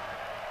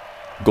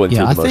 going through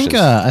the motions.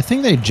 I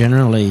think they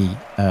generally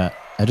are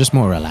just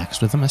more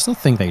relaxed with them. I still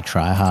think they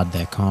try hard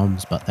their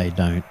comms, but they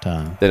don't.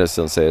 They don't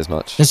still say as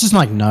much. There's just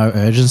like no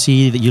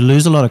urgency. That you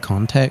lose a lot of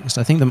context.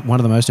 I think one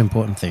of the most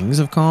important things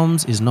of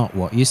comms is not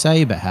what you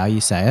say, but how you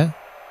say it.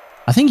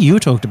 I think you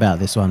talked about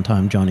this one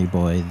time, Johnny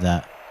Boy,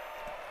 that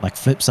like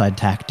Flipside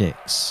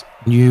Tactics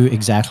knew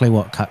exactly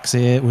what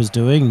Cuxir was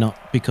doing, not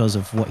because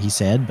of what he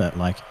said, but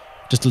like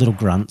just little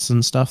grunts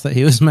and stuff that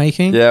he was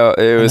making. Yeah,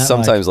 it was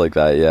sometimes like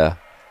that. Yeah.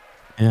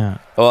 Yeah.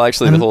 Well,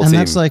 actually, the whole team. And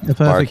that's like a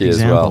perfect Marky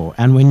example. As well.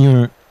 And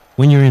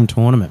when you're in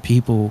tournament,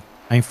 people.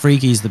 I mean,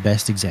 Freaky's the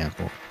best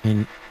example.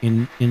 In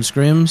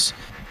Scrims,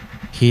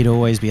 he'd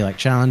always be like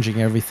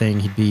challenging everything.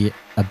 He'd be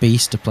a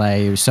beast to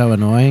play. He was so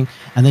annoying.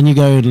 And then you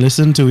go and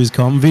listen to his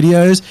comm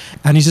videos,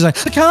 and he's just like,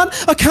 I can't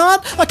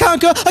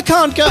go.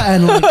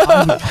 And like,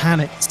 I would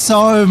panic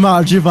so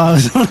much if I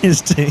was on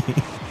his team.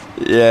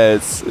 Yeah,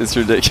 it's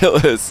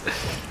ridiculous.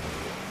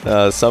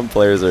 Some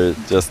players are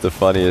just the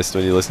funniest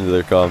when you listen to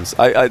their comms.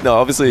 No,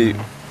 obviously,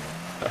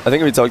 I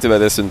think we talked about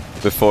this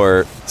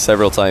before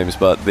several times,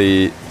 but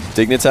the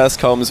Dignitas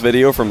comms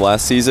video from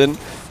last season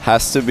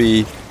has to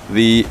be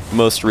the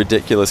most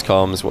ridiculous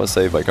comms. What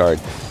save by card?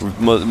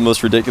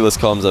 Most ridiculous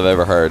comms I've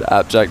ever heard.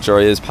 Appjack,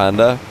 Jorya's,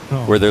 Panda,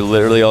 where they're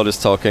literally all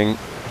just talking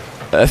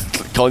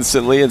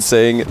constantly and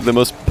saying the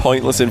most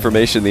pointless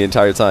information the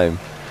entire time.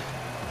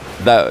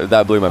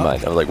 That blew my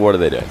mind. I was like, what are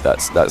they doing?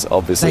 That's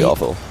obviously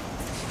awful.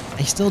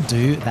 They still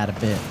do that a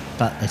bit,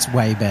 but it's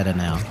way better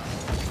now.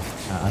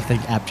 I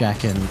think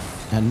Appjack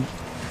and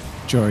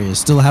Jorya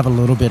still have a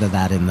little bit of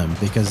that in them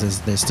because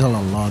there's still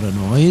a lot of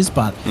noise,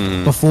 but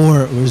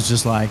before it was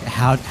just like,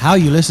 how are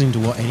you listening to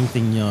what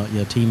anything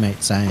your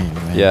teammate's saying?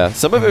 Right? Yeah,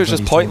 some of it was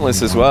just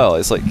pointless as well.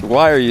 It's like,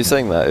 why are you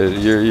saying that?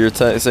 You're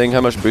saying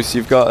how much boost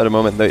you've got at a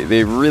moment that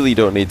they really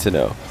don't need to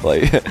know.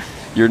 Like,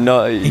 you're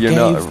not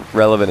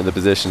relevant in the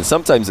position.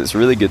 Sometimes it's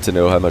really good to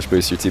know how much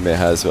boost your teammate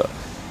has, but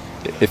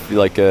if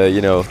like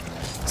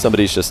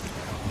somebody's just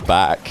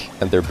back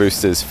and their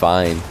boost is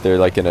fine, they're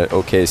like in an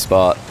okay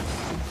spot,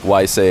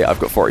 why say I've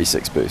got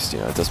 46 boost? You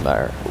know, it doesn't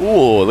matter.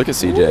 Ooh, look at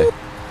CJ. Ooh,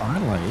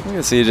 finally. Look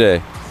at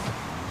CJ.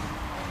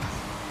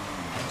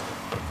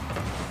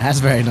 That's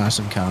very nice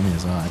from Kami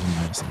as well. I didn't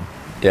notice that.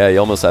 Yeah, he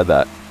almost had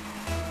that.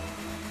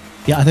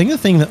 Yeah, I think the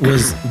thing that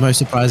was most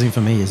surprising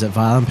for me is that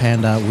Violent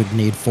Panda would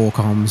need 4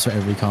 comms for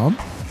every comm.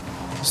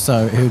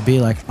 So it would be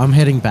like, I'm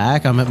heading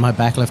back, I'm at my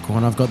back left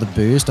corner, I've got the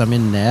boost, I'm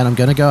in net, I'm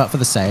going to go up for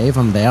the save,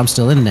 I'm there, I'm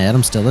still in net,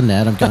 I'm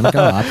going to go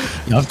up,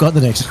 yeah, I've got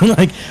the next one.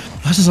 Like,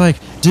 I was just like,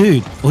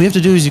 dude, all you have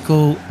to do is you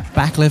call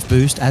back left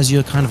boost as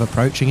you're kind of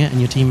approaching it and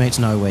your teammates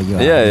know where you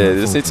are. Yeah, you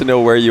just need to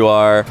know where you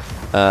are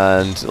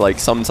and like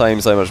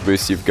sometimes how much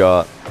boost you've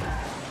got.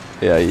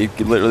 Yeah, you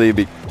could literally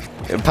be...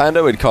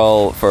 Panda would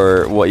call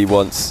for what he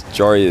wants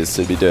Jorya's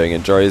to be doing,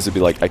 and Jorya's would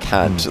be like, I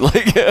can't.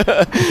 Like,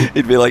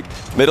 he'd be like,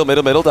 middle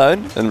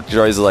down, and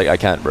Jorya's like, I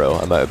can't, bro,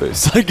 I'm out of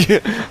boost. Like,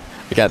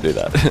 I can't do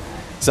that.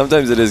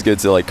 Sometimes it is good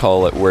to like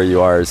call it where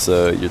you are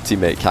so your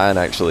teammate can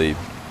actually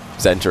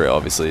center it,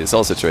 obviously. It's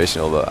all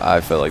situational, but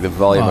I feel like the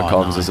volume of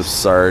comms is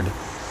absurd.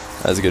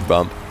 That's a good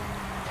bump.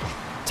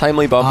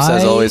 Timely bumps,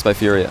 as always, by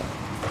Furia.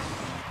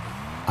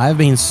 I've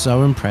been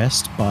so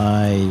impressed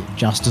by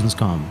Justin's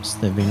comms.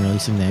 They've been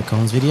releasing their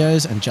comms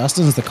videos, and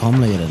Justin's the comm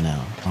leader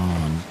now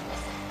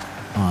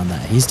on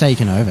that. He's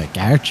taken over.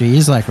 Garrett G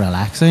is like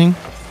relaxing,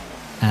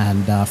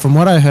 and from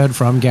what I heard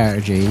from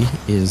Garrett G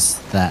is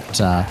that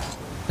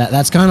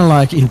that's kind of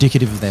like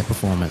indicative of their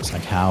performance,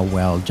 like how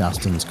well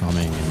Justin's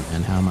comming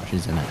and how much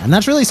he's in it. And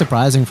that's really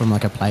surprising from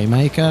like a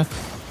playmaker,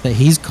 that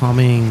he's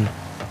comming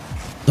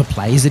the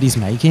plays that he's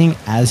making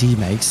as he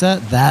makes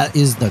it. That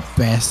is the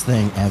best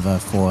thing ever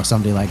for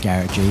somebody like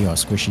Garrett G or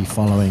Squishy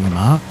following him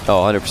up. Oh,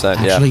 100%,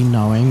 yeah. Actually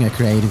knowing a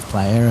creative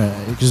player,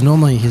 because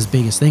normally his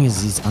biggest thing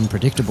is he's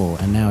unpredictable,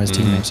 and now his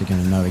teammates are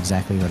going to know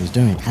exactly what he's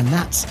doing. And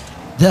that's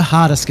the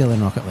hardest skill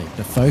in Rocket League,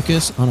 to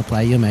focus on a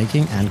play you're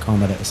making and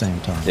combat at the same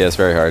time. Yeah, it's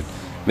very hard.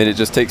 I mean, it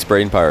just takes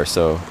brain power,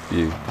 so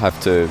you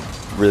have to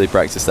really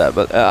practice that.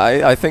 But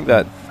I think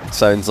that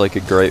sounds like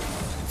a great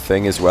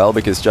thing as well,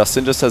 because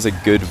Justin just has a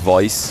good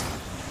voice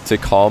to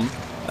comm.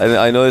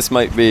 I know this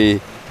might be, you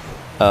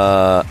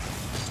know,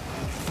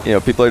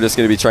 people are just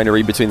going to be trying to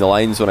read between the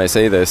lines when I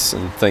say this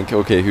and think,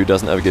 okay, who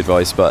doesn't have a good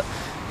voice? But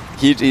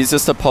he's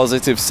just a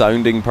positive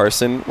sounding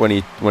person when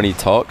he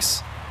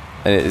talks,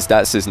 and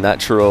that's his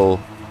natural,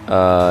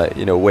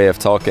 you know, way of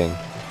talking.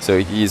 So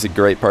he's a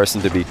great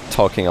person to be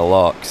talking a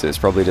lot, because it's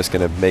probably just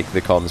going to make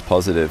the comms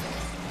positive,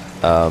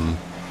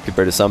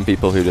 compared to some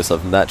people who just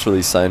have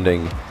naturally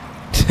sounding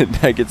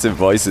negative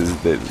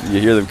voices that you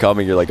hear them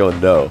coming, you're like, oh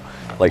no.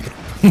 Like,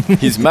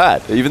 he's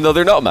mad, even though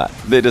they're not mad.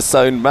 They just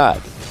sound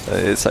mad.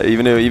 It's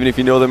even if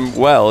you know them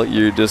well,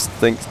 you just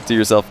think to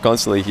yourself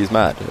constantly, he's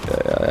mad.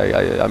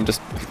 I'm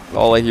just,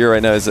 all I hear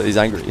right now is that he's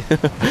angry.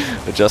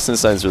 But Justin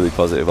sounds really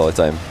positive all the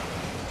time,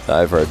 that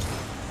I've heard.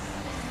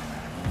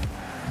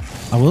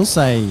 I will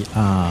say,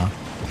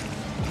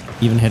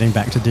 even heading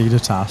back to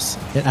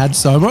Dignitas, it adds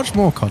so much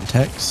more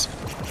context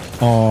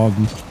on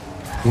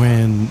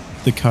when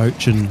the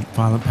coach and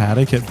Violent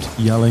Powder kept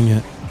yelling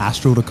at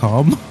Astral to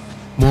comm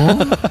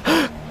more.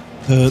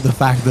 The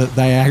fact that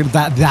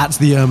that's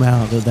the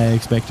amount that they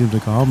expect him to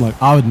comm. Like,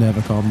 I would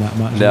never comm that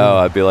much. No,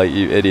 I'd be like,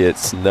 you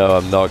idiots. No,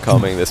 I'm not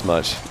comming this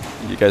much.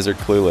 You guys are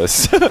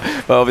clueless.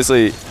 But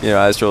obviously, you know,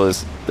 Astral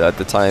is, at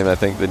the time, I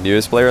think, the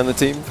newest player on the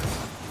team.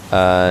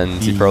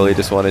 And he probably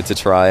just wanted to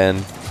try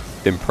and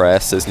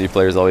impress, as new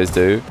players always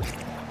do.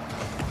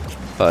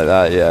 But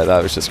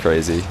that was just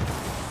crazy.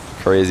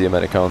 Crazy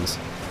amount of comms.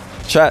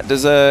 Chat,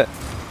 does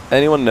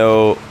anyone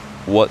know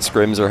what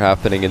scrims are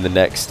happening in the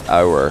next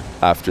hour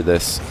after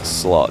this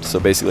slot? So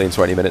basically in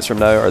 20 minutes from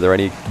now, are there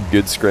any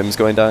good scrims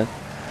going down?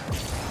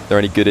 there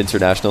any good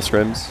international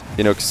scrims.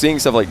 You know, seeing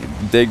stuff like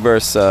Dig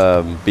versus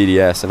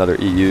BDS and other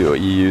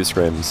EU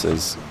scrims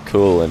is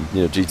cool, and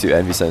you know, G2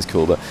 Envy sounds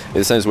cool, but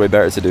it sounds way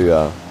better to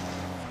do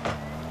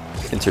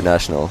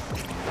international.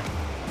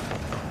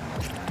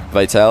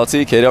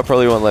 Vitality, K-Dot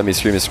probably won't let me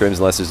stream his scrims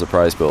unless there's a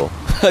prize pool.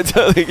 I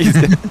don't think he's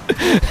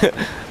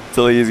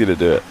gonna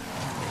do it.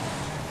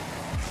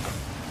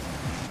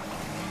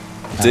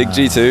 Dig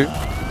G2.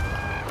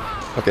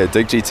 Okay,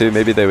 Dig G2,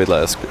 maybe they would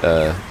let us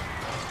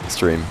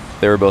stream.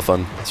 They were both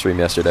on stream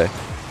yesterday.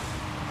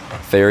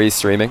 Fairy's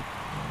streaming.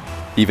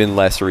 Even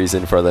less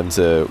reason for them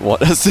to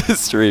want us to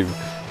stream.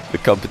 The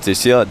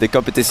competition. The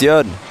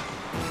competition.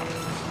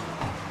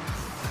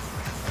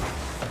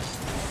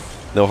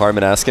 No harm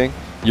in asking.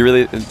 You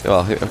really...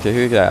 Well, okay,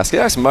 who can I ask? I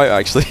can ask Mout,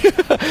 actually.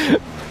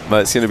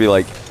 Mout's going to be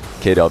like,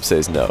 K-Dub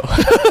says no.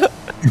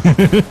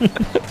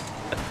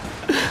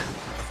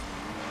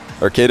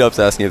 Or K-Dub's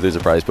asking if there's a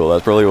prize pool.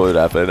 That's probably what would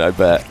happen, I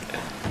bet.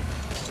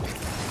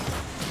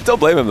 Don't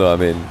blame him, though. I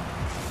mean,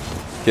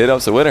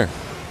 K-Dub's a winner.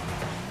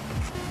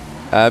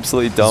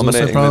 Absolutely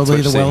dominating. He's also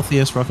probably the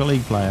wealthiest Rocket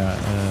League player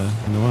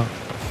in the world.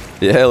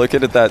 Yeah,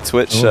 looking at that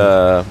Twitch.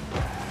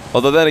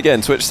 Although then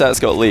again, Twitch stats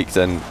got leaked,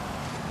 and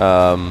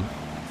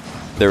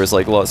there was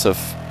like lots of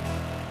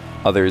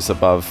others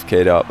above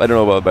K-Dub. I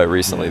don't know about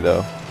recently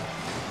though.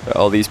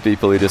 All these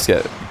people who just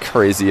get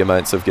crazy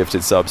amounts of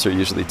gifted subs are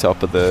usually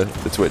top of the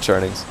Twitch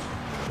earnings.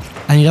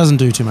 And he doesn't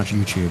do too much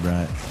YouTube,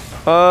 right?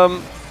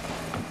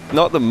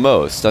 Not the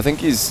most. I think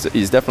he's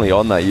definitely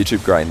on that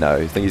YouTube grind now.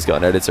 I think he's got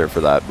an editor for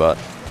that, but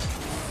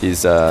he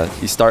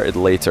started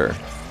later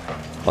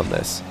on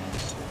this.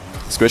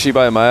 Squishy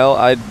by a mile?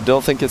 I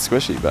don't think it's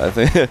squishy, but I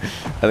think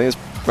it's.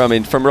 I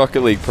mean, from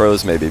Rocket League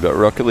pros maybe, but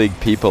Rocket League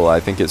people, I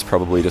think it's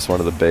probably just one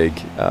of the big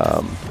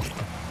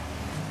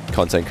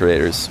content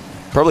creators.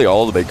 Probably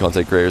all the big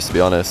content creators, to be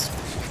honest,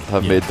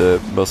 have made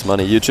the most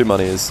money. YouTube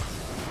money is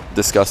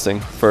disgusting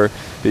for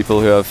people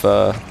who have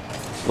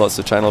lots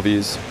of channel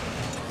views.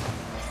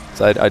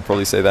 So I'd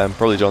probably say them.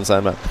 Probably John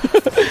Sandman.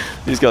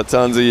 He's got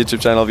tons of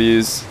YouTube channel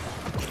views.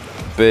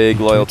 Big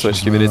loyal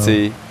Twitch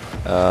community.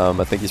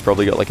 I think he's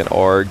probably got like an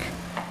org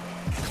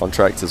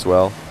contract as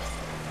well.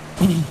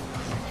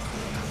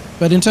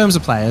 But in terms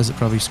of players, it's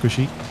probably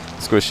Squishy.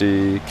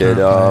 Squishy,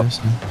 K-Dub.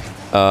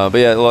 But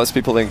yeah, lots of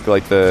people think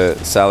like the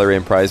salary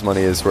and prize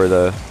money is where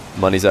the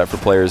money's at for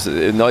players.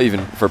 Not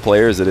even for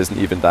players, it isn't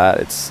even that.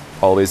 It's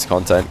always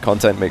content.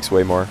 Content makes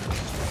way more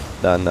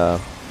than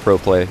pro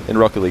play, in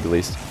Rocket League at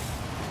least.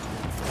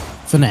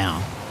 For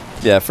now.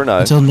 Yeah, for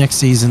now. Until next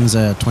season's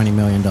a $20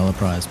 million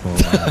prize pool.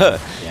 Yeah.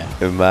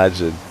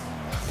 Imagine.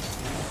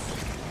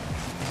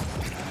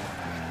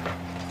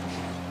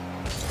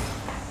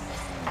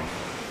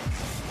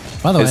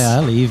 By the way, I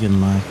leave in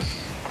like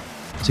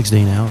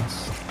 16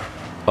 hours.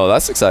 Oh,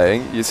 that's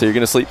exciting. So you're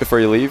going to sleep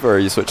before you leave, or are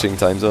you switching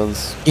time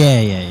zones?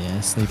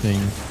 Yeah. Sleeping.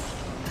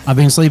 I've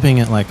been sleeping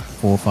at like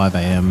 4 or 5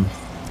 a.m.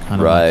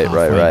 Kind of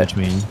right.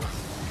 Between.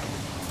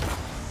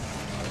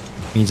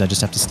 Means I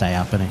just have to stay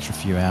up an extra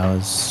few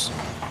hours.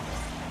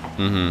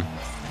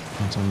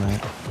 That's on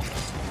that.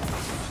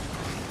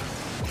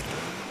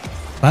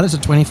 But it's a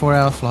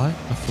 24-hour flight.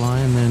 I fly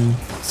and then...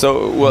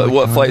 So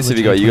what flights have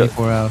you got? You got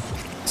 24-hour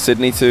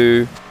Sydney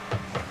to...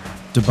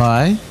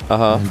 Dubai,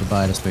 and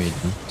Dubai to Sweden,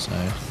 so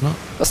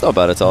that's not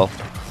bad at all.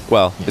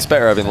 Well, it's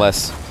better having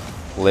less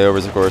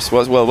layovers, of course.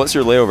 What's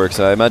your layover?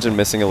 Because I imagine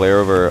missing a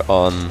layover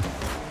on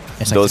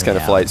those kind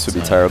of flights would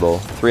be terrible.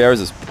 3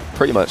 hours is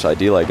pretty much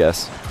ideal, I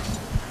guess.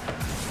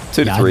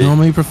 2 to 3. I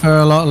normally prefer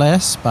a lot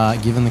less,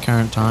 but given the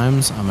current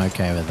times, I'm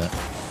okay with it.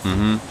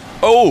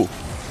 Oh!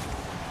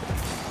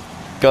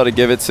 Gotta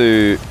give it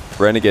to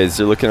Renegades.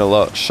 They're looking a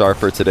lot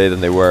sharper today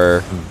than they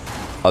were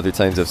other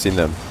times I've seen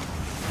them.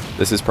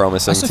 This is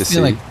promising to see. I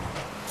feel like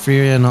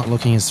Furia not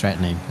looking as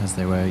threatening as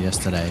they were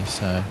yesterday.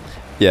 So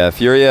yeah,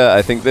 Furia,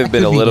 I think they've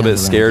been a little bit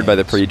scared by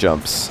the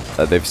pre-jumps.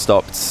 They've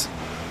stopped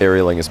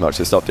aerialing as much.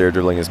 They stopped air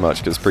dribbling as much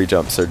because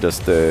pre-jumps are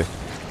just the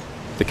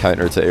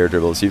counter to air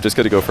dribbles. You've just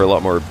got to go for a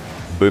lot more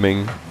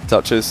booming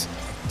touches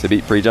to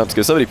beat pre-jumps,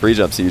 because somebody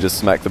pre-jumps you just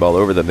smack the ball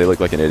over them, they look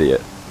like an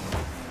idiot.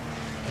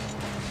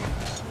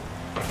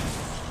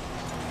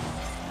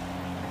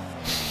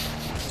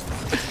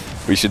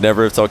 We should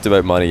never have talked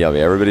about money,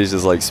 Yummy. Everybody's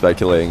just like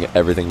speculating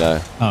everything now.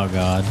 Oh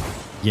god.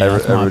 Yeah,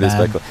 everybody's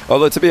speculating.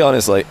 Although to be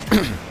honest, like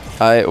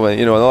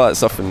when all that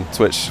stuff from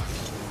Twitch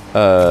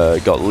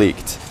got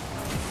leaked,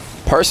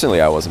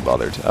 personally I wasn't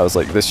bothered. I was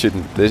like,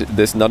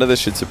 none of this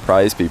should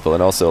surprise people,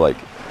 and also like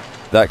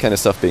that kind of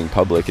stuff being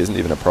public isn't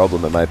even a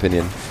problem in my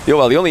opinion. The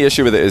only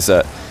issue with it is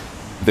that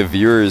the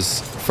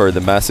viewers for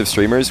the massive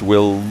streamers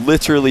will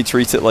literally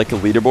treat it like a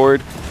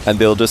leaderboard, and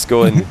they'll just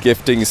go in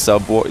gifting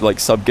sub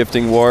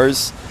gifting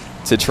wars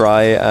to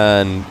try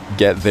and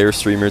get their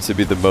streamer to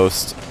be the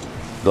most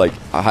like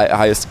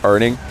highest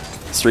earning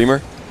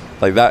streamer.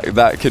 Like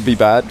that could be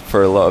bad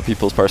for a lot of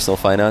people's personal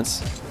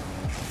finance.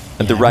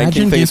 And the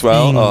ranking thing as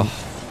well. Oh.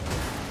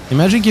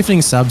 Imagine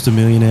gifting subs to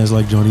millionaires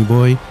like Johnny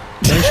Boy.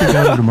 They should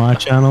go to my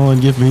channel and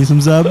give me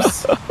some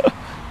subs.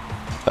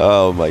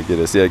 Oh my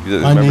goodness. Yeah,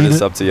 remember to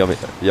sub to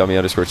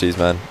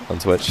yummy_cheeseman on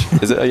Twitch.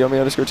 Is it a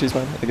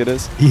yummy_cheeseman? I think it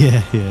is.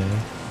 Yeah, yeah.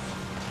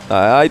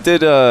 I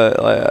did,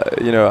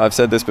 you know, I've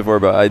said this before,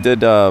 but I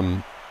did,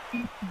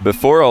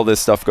 before all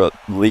this stuff got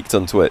leaked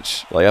on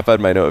Twitch, like I've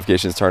had my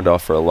notifications turned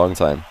off for a long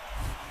time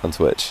on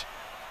Twitch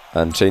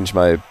and changed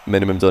my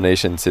minimum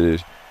donation to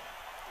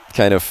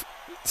kind of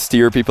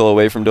steer people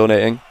away from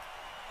donating,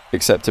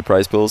 except to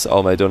prize pools.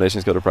 All my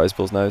donations go to prize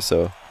pools now,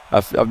 so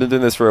I've been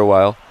doing this for a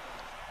while,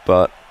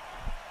 but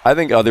I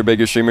think other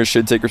bigger streamers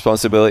should take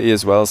responsibility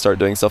as well and start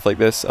doing stuff like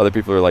this. Other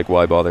people are like,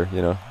 why bother,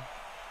 you know?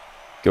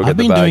 Go get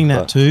the bag. I've been doing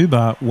that too,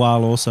 but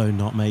while also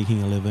not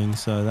making a living,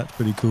 so that's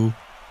pretty cool.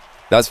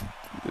 That's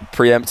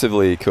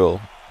preemptively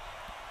cool.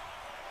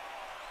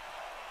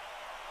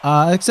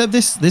 Except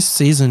this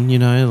season, you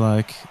know,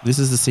 like this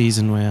is the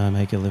season where I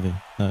make a living.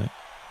 So.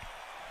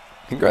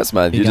 Congrats,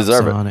 man! You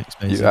deserve it. Onyx,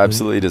 you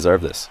absolutely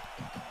deserve this.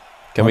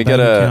 Can we get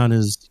a? My account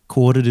has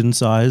quartered in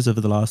size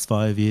over the last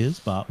 5 years,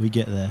 but we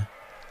get there.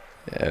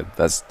 Yeah,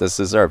 that's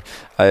deserved.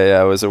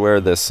 I was aware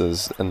of this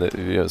and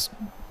you know, it's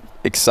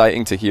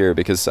exciting to hear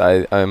because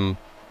I'm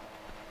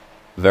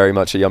very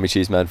much a Yummy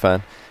Cheese Man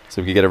fan.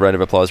 So we could get a round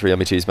of applause for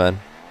Yummy Cheese Man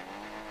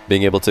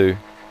being able to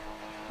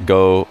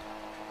go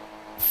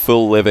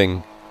full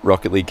living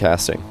Rocket League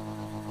casting.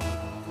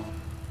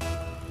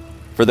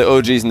 For the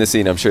OGs in the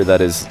scene, I'm sure that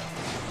is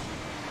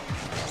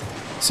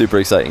super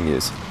exciting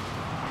news.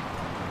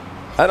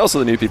 And also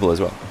the new people as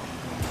well.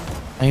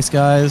 Thanks,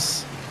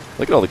 guys.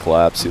 Look at all the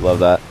claps. You love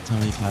that. So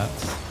many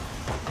claps.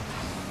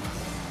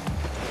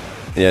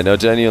 Yeah, no,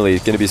 genuinely,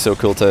 it's going to be so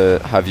cool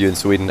to have you in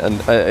Sweden.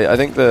 And I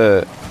think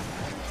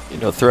you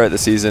know, throughout the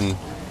season,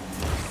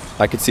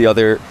 I could see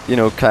other, you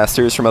know,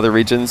 casters from other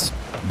regions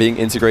being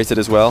integrated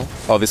as well.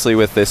 Obviously,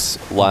 with this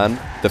LAN,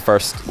 the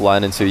first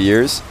LAN in 2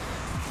 years,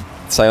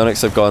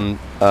 Psyonix have gone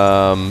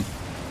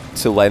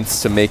to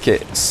lengths to make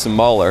it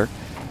smaller,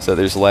 so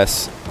there's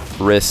less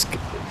risk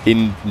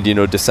in, you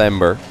know,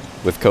 December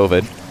with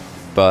COVID.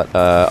 But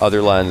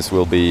other LANs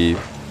will be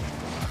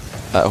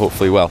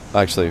hopefully, well,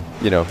 actually,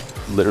 you know,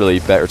 literally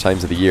better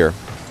times of the year.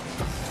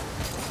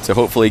 So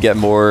hopefully get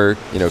more,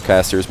 you know,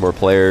 casters, more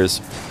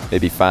players,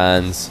 maybe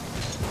fans,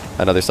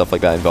 and other stuff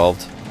like that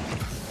involved.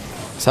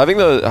 So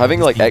having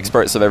like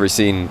experts of every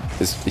scene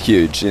is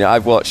huge. You know,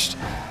 I've watched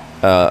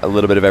a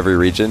little bit of every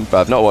region,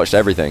 but I've not watched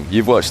everything.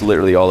 You've watched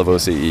literally all of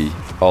OCE,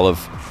 all of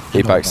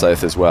APAC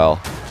South as well,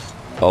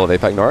 all of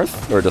APAC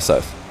North, or just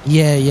South?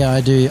 Yeah,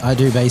 I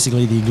do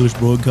basically the English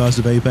broadcast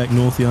of APAC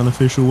North, the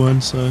unofficial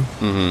one, so.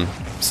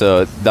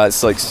 So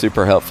that's like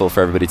super helpful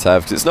for everybody to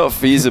have, because it's not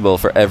feasible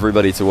for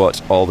everybody to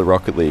watch all the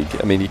Rocket League.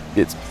 I mean,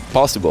 it's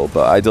possible,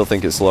 but I don't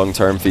think it's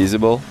long-term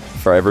feasible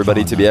for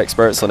everybody to be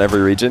experts on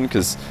every region,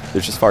 because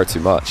there's just far too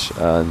much,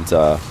 and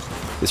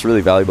it's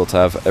really valuable to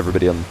have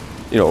everybody on,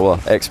 you know, well,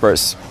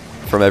 experts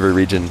from every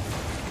region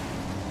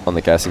on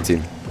the casting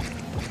team.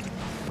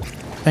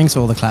 Thanks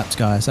for all the claps,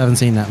 guys. I haven't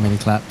seen that many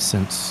claps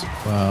since,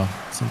 well,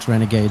 since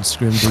Renegade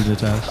Scrims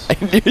Dignitas. I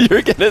knew you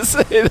were going to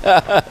say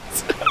that.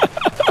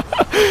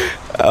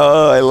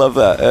 Oh, I love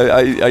that.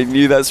 I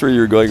knew that's where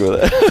you were going with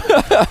it.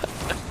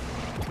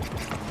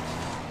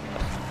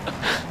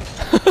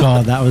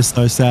 God, that was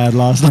so sad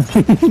last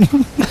night.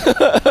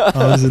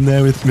 I was in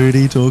there with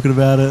Moody talking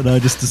about it, and I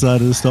just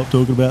decided to stop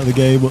talking about the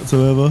game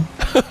whatsoever.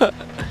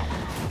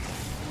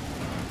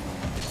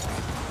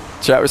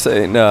 Chat was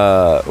saying,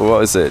 what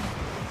was it?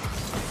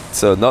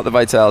 So, not the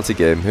Vitality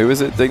game. Who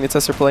is it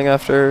Dignitas are playing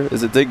after?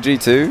 Is it Dig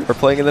G2 are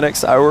playing in the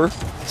next hour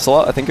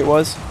slot? I think it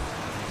was.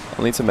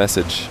 I'll need to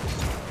message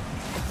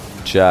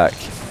Jack.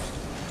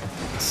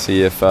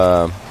 See if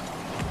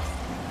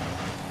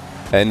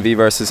Envy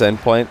versus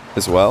Endpoint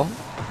as well.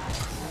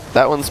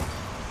 That one's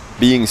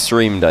being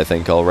streamed, I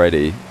think,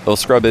 already. Well,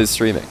 Scrub is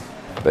streaming.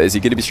 But is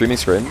he going to be streaming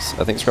Scrims?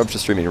 I think Scrub's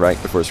just streaming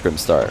Rank before Scrims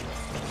start.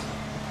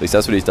 At least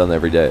that's what he's done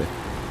every day.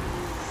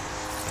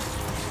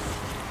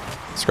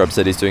 Scrub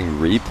said he's doing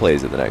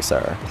replays at the next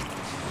hour.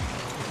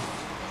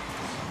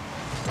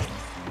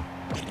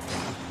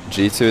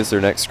 G2 is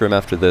their next scrim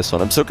after this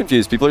one. I'm so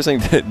confused. People are saying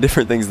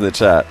different things in the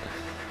chat.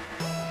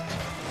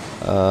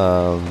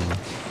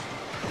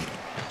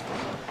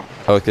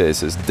 Okay, it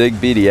says Dig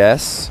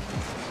BDS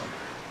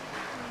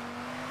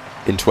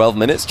in 12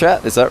 minutes,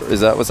 chat? Is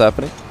that what's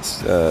happening?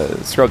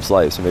 Scrub's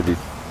live, so maybe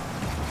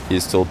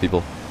he's told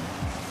people.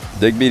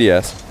 Dig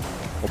BDS.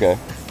 Okay.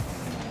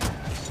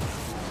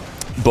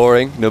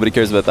 Boring. Nobody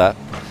cares about that.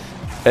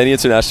 Any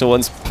international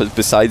ones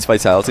besides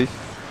Vitality?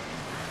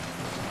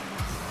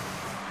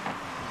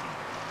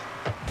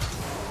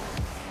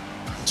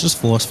 Just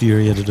force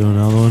Furia to do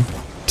another one.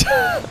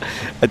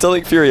 I don't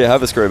think Furia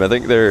have a scrim. I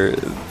think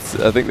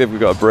they've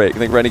got a break. I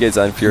think Renegades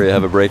and Furia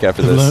have a break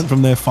after this. Learned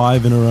from their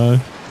 5 in a row.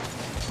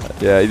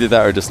 Yeah, either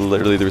that or just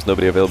literally there was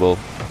nobody available.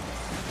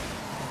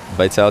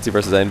 Vitality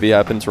versus Envy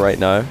happens right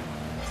now.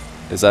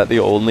 Is that the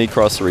only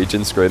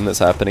cross-region scrim that's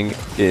happening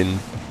in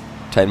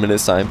 10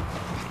 minutes time?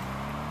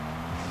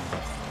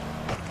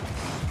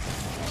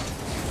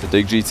 The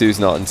Dig G2 is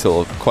not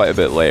until quite a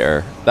bit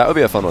later. That would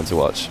be a fun one to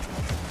watch.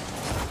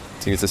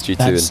 I think it's this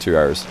G2 in 2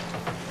 hours.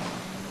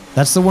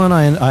 That's the one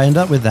I end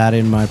up with that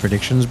in my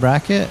predictions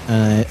bracket,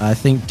 and I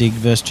think Dig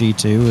vs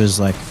G2 is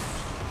like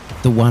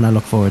the one I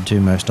look forward to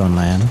most on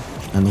LAN,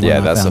 and the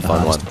one that's I the found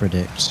fun one to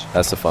predict.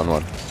 That's a fun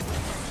one.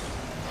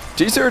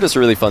 G2 are just a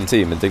really fun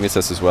team, and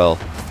Dignitas as well.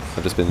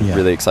 Have just been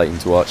really exciting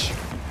to watch.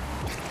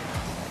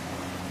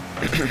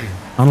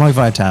 Unlike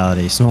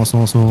Vitality, small.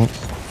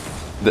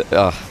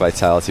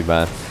 Vitality,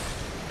 man.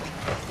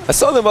 I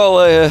saw them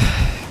all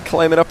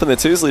climbing up in the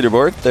twos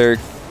leaderboard. They're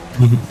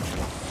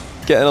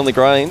getting on the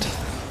grind.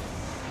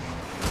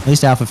 At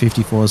least Alpha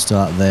 54 is still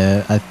up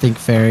there. I think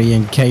Ferry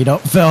and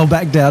K-Dot fell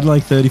back down to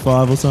like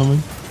 35 or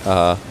something.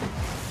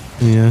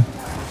 Yeah.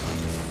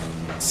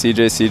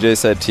 CJ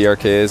said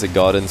TRK is a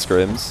god in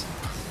scrims.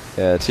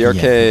 Yeah,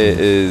 TRK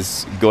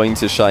is going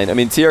to shine. I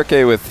mean,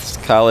 TRK with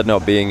Khaled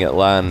not being at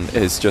LAN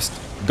has just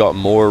got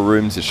more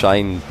room to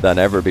shine than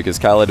ever, because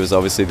Khaled was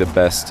obviously the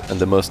best and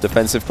the most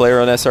defensive player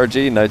on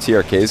SRG. Now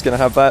TRK is going to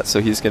have that, so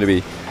he's going to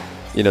be,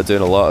 you know,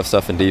 doing a lot of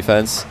stuff in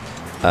defense,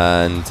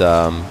 and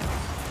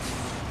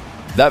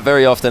that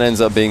very often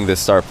ends up being the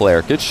star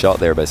player. Good shot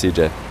there by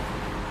CJ.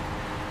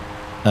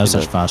 That was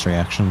such fast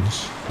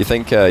reactions. You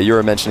think you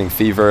were mentioning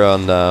Fever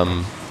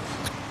on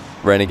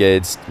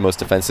Renegade's most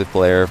defensive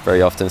player,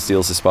 very often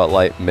steals the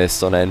spotlight.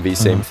 Mist on Envy,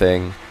 same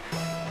thing.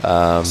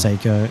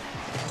 Seiko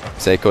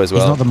as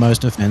well. He's not the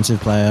most offensive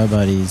player,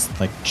 but he's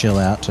like chill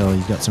out till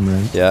he's got some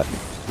room. Yeah,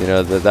 you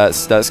know,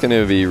 that's going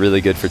to be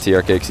really good for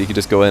TRK, because he could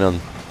just go in on,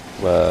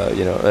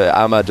 you know,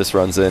 Ahmad just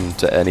runs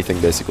into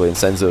anything basically, and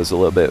Senzo's a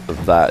little bit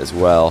of that as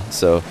well.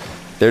 So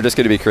they're just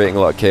going to be creating a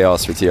lot of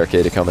chaos for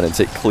TRK to come in and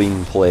take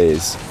clean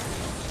plays.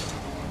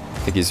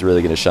 I think he's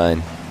really going to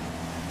shine.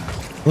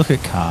 Look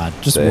at Card,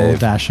 just wall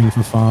dashing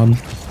for fun.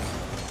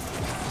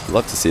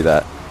 Love to see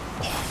that.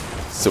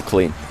 So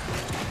clean.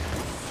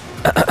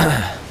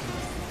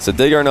 So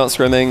Dig are not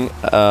scrimming.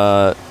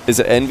 Is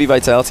it Envy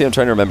Vitality? I'm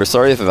trying to remember.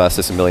 Sorry if I've asked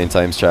this a million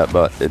times, chat,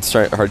 but it's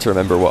hard to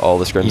remember what all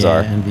the scrims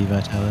are. Envy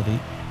Vitality.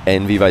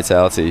 Envy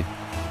Vitality.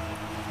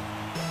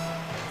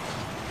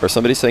 Or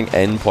somebody saying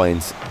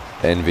Endpoint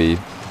Envy.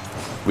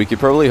 We could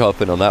probably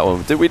hop in on that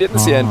one. We didn't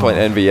see Endpoint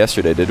Envy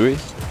yesterday, did we?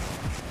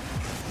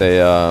 They,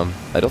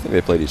 I don't think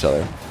they played each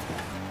other.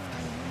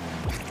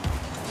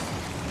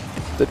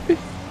 Did we?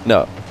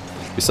 No.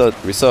 We saw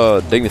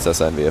Dignitas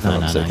Envy, if I'm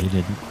not mistaken. No, you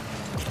didn't.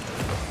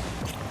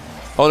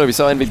 Oh no, we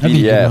saw Envy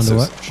BDS.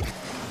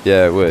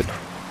 Yeah, it would.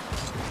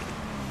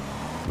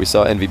 We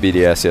saw Envy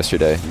BDS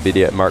yesterday.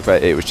 BDS Mark by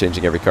 8 was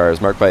changing every car. It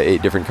was marked by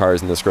 8 different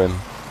cars in the scrim.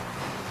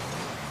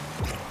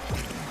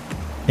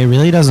 It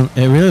really doesn't.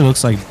 It really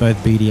looks like both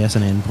BDS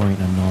and Endpoint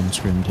are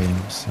non-scrim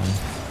teams. So.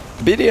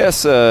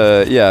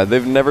 BDS, yeah,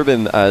 they've never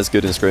been as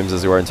good in scrims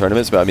as they were in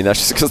tournaments, but I mean, that's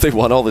just because they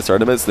won all the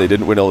tournaments. They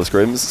didn't win all the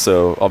scrims,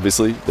 so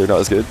obviously they're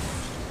not as good.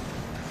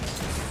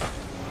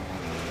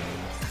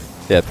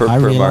 Yeah, I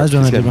realized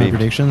when I did my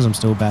predictions, I'm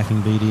still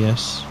backing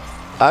BDS.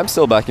 I'm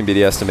still backing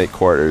BDS to make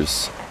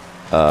quarters.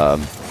 No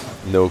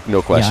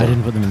question. Yeah, I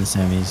didn't put them in the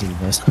semis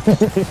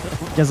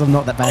either. Guess I'm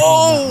not that backing.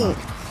 Oh!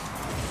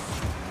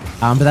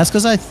 But that's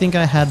because I think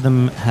I had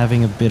them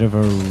having a bit of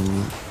a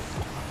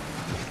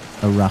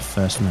rough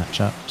first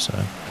matchup, so.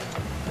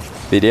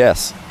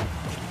 BDS?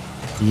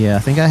 Yeah, I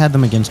think I had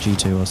them against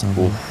G2 or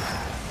something.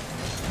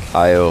 Oof.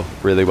 IO,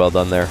 really well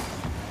done there.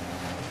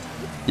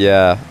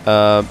 Yeah,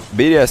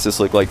 BDS just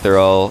look like they're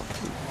all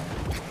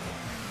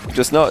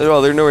just not,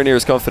 well, they're nowhere near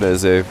as confident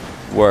as they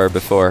were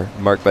before,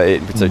 marked by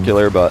 8 in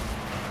particular, but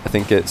I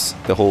think it's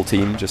the whole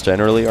team just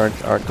generally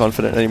aren't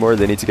confident anymore.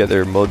 They need to get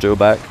their mojo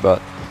back, but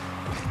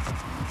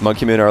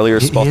Monkey Moon earlier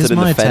spotted in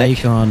the Fennec.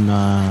 Here's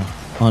my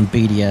take on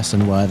BDS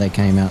and why they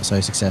came out so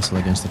successful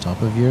against the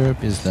top of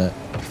Europe is that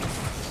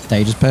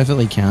they just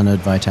perfectly countered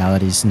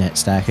Vitality's net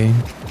stacking.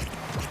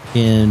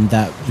 In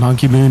that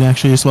Monkey Moon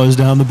actually slows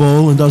down the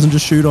ball and doesn't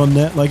just shoot on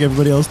net like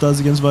everybody else does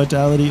against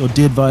Vitality, or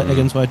did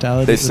against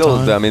Vitality. They still,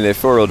 I mean, they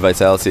 4-0'd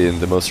Vitality in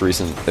the most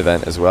recent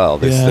event as well.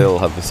 They still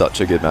have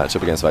such a good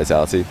matchup against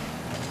Vitality.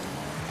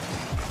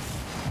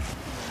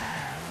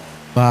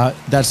 But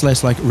that's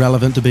less like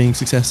relevant to being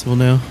successful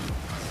now.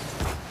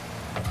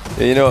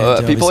 Yeah, you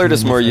know, people are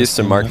just more used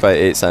to marked by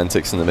 8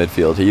 Santix in the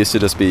midfield. He used to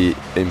just be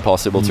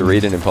impossible to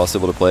read and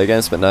impossible to play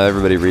against, but now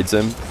everybody reads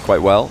him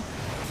quite well.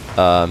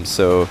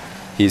 So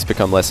he's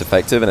become less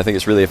effective, and I think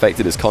it's really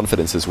affected his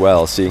confidence as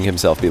well, seeing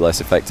himself be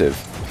less effective.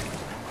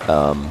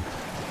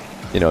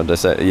 You know,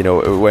 just, you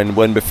know,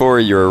 when before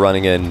you were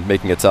running in,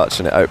 making a touch,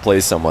 and it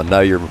outplays someone, now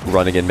you're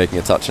running in, making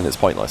a touch, and it's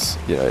pointless.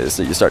 You know,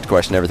 you start to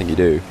question everything you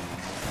do.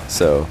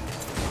 So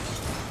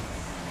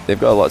they've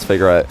got a lot to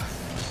figure out.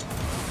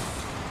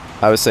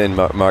 I was saying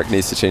Mark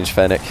needs to change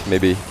Fennec.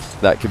 Maybe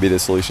that could be the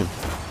solution,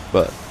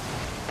 but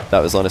that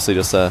was honestly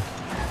just a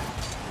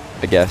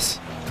guess.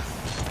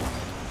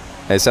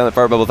 Hey, Silent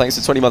Fire Bubble, thanks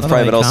for 20-month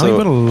Prime, and also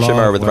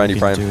Shimmer with the brand new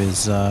Prime.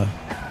 His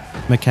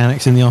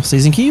mechanics in the off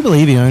season. Can you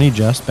believe he only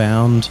just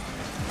bound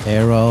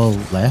air roll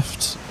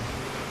left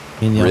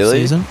in the off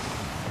season?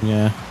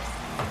 Yeah,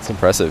 it's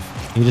impressive.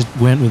 He just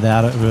went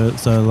without it for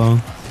so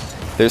long.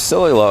 There's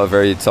still a lot of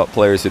very top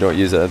players who don't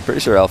use it. I'm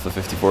pretty sure Alpha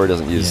 54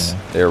 doesn't use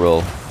air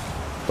roll.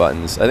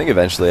 buttons. I think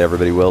eventually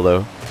everybody will,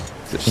 though.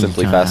 It's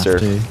simply faster.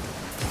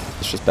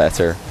 It's just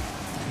better.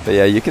 But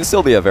yeah, you can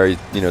still be a very,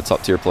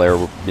 top tier player,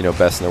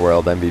 best in the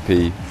world,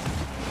 MVP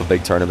of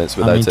big tournaments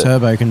without it.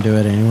 Turbo can do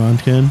it, anyone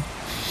can.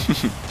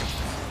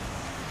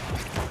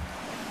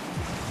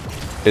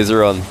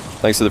 Izeron,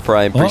 thanks for the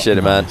prime, appreciate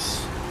it, man.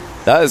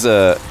 That is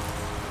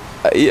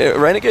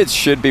Renegades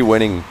should be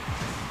winning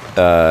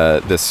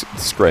this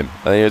scrim.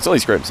 I mean, it's only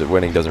scrims, so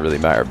winning doesn't really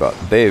matter, but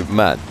they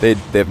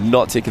have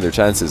not taken their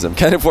chances. I'm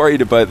kind of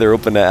worried about their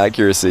open net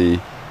accuracy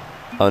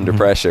under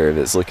pressure if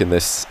it's looking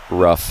this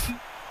rough.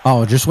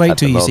 Oh, just wait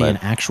till you see an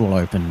actual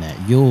open net.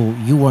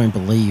 You won't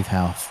believe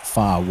how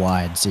far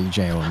wide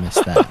CJ will miss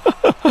that.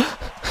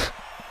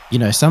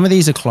 Some of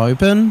these are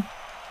clopen,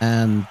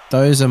 and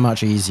those are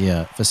much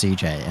easier for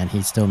CJ, and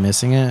he's still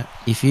missing it.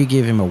 If you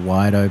give him a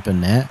wide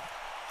open net,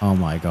 oh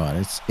my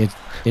god,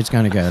 it's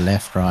going to go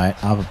left, right,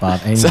 up,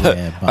 above,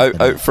 anywhere. So,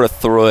 out for a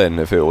throw-in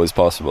if it was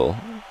possible.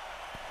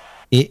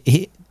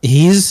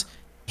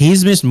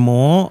 He's missed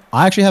more.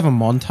 I actually have a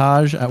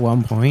montage at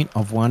one point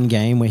of one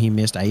game where he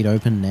missed 8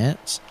 open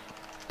nets,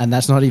 and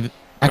that's not even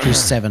actually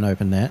 7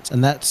 open nets,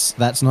 and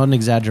that's not an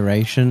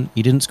exaggeration.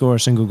 He didn't score a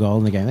single goal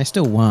in the game. They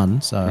still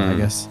won, so I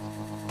guess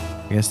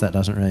that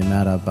doesn't really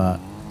matter. But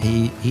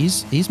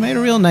he's made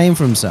a real name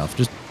for himself.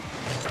 Just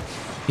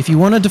if you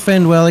want to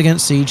defend well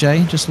against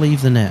CJ, just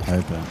leave the net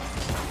open.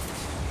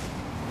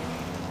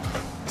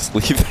 Just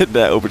leave the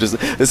net open.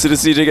 Just as soon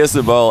as CJ gets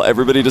the ball,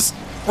 everybody just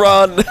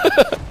run.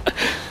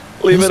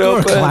 Leave it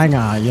open. Score a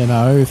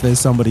clanger, if there's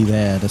somebody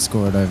there to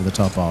score it over the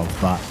top of.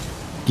 But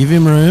give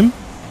him room,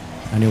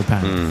 and he'll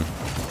panic.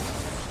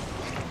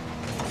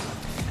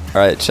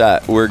 All right,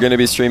 chat. We're going to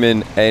be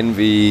streaming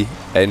NV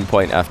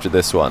Endpoint after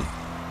this one.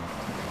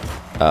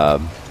 I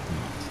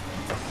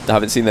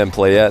haven't seen them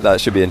play yet.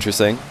 That should be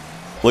interesting.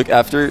 Look,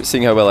 after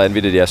seeing how well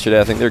Envy did yesterday,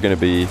 I think they're going to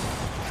be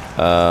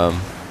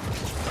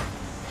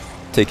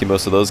taking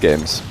most of those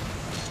games.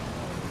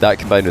 That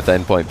combined with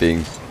Endpoint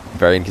being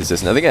very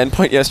inconsistent. I think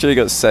Endpoint yesterday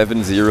got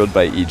 7-0'd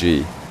by EG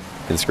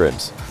in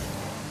scrims.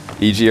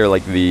 EG are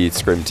like the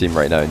scrim team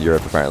right now in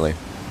Europe, apparently.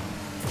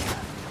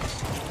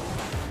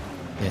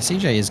 Yeah,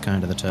 CJ is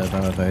kind of the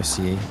turbo of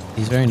OCE.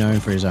 He's very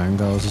known for his own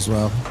goals as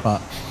well,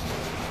 but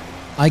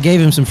I gave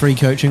him some free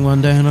coaching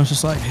one day, and I was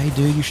just like, hey,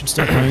 dude, you should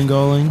stop own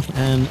goaling.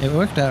 And it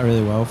worked out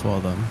really well for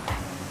them.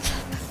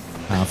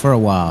 For a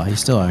while, he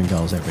still owned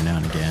goals every now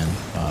and again.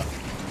 But,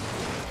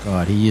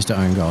 God, he used to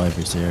own goal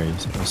every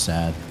series. It was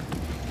sad.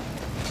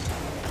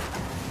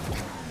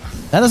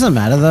 That doesn't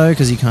matter, though,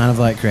 because he kind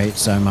of,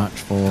 creates so much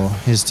for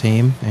his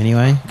team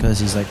anyway. Because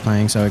he's,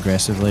 playing so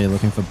aggressively,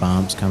 looking for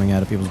bumps, coming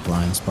out of people's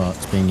blind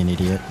spots, being an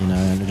idiot,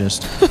 and it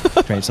just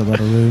creates a lot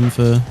of room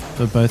for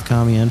both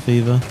Kami and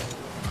Fever.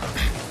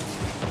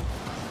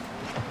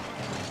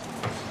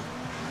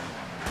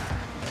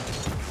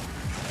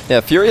 Yeah,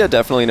 Furia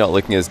definitely not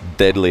looking as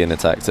deadly in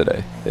attack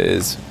today. It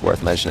is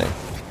worth mentioning.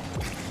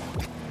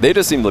 They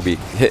just seem to be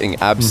hitting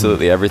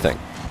absolutely everything.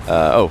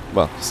 Oh,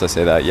 well, just to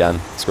say that, Jan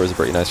scores a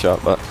pretty nice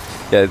shot. But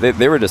yeah,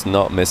 they were just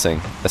not missing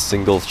a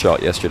single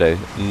shot yesterday.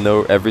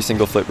 No, every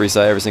single flip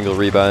reset, every single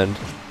rebound,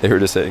 they were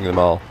just hitting them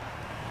all.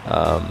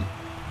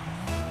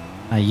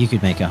 You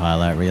could make a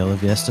highlight reel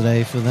of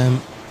yesterday for them.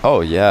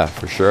 Oh yeah,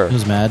 for sure. It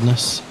was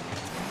madness.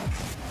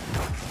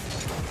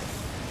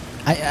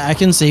 I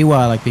can see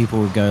why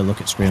people would go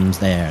look at scrims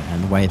there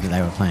and the way that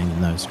they were playing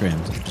in those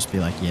scrims and just be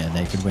like, yeah,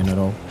 they could win it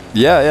all.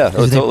 Yeah,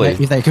 oh, totally.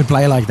 If they could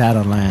play like that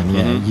on LAN,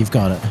 yeah, you've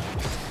got it.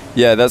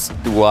 Yeah, that's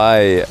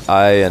why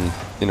I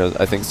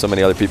think so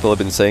many other people have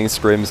been saying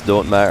scrims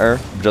don't matter,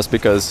 just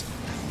because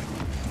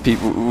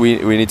we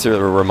need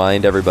to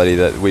remind everybody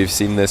that we've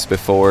seen this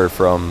before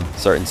from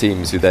certain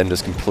teams who then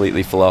just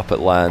completely flop at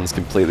LANs,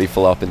 completely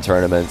flop in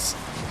tournaments.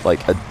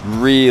 Like a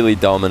really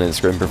dominant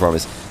scrim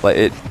performance.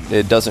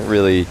 It doesn't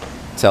really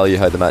tell you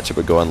how the matchup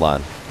would go on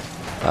LAN.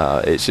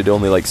 It should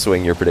only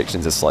swing your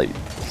predictions a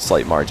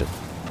slight margin.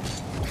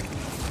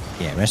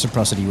 Yeah,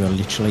 Reciprocity were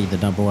literally the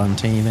 #1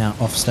 team out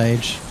off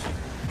stage.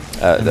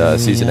 At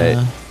Season 8.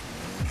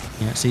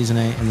 Yeah, Season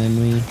 8, and then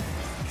we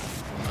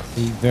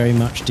very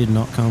much did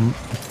not come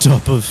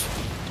top of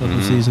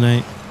Season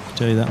 8, I'll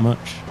tell you that much.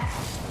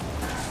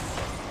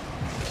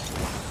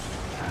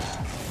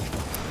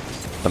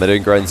 Am I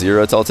doing Ground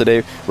Zero at all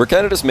today? We're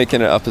kind of just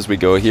making it up as we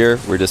go here.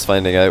 We're just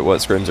finding out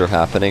what scrims are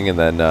happening and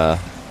then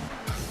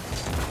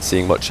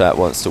seeing what chat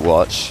wants to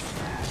watch.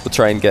 We'll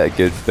try and get a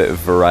good bit of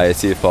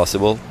variety if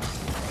possible.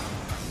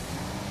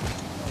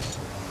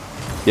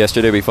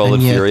 Yesterday we followed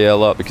Furia a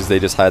lot because they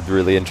just had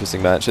really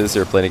interesting matches. They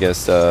were playing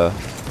against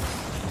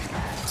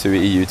 2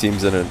 EU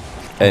teams and an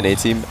NA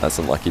team. That's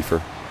unlucky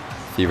for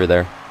Fever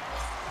there.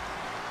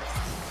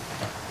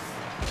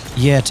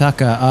 Yeah,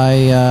 Tucker,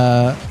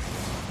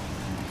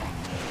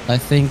 I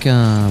think,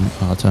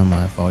 I'll turn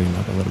my volume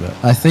up a little bit.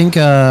 I think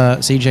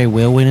CJ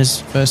will win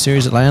his first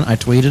series at LAN. I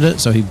tweeted it,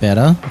 so he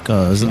better,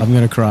 because I'm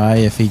going to cry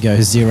if he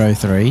goes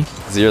 0-3.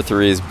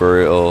 0-3 is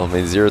brutal. I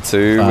mean,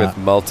 0-2 with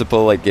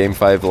multiple Game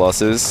 5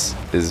 losses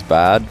is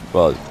bad.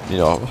 Well,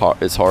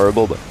 it's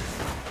horrible, but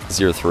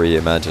 0-3,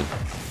 imagine.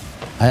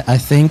 I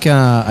think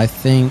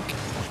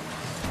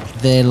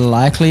they're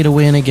likely to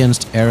win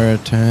against Era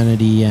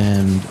Eternity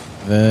and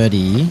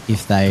Verdi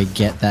if they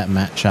get that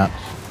matchup,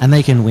 and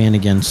they can win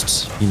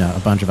against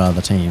a bunch of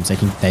other teams.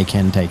 They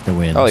can take the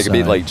win. Oh, they can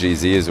beat like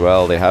GZ as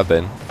well. They have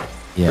been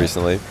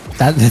recently.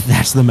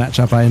 That's the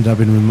matchup I end up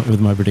in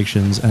with my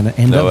predictions, and it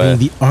ended up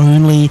being the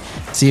only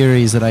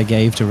series that I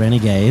gave to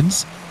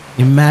Renegades.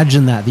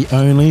 Imagine that the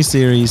only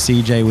series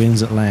CJ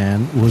wins at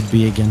LAN would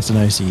be against an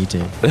OCE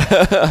team.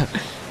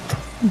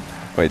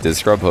 Wait, did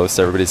Scrub host?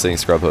 Everybody's saying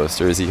Scrub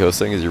host, or is he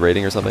hosting? Is he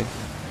rating or something?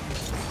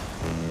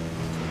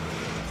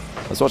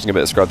 I was watching a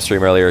bit of Scrub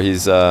stream earlier.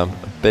 He's a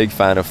big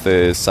fan of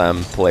the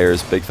SAM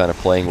players, big fan of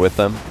playing with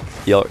them.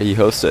 He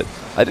hosted.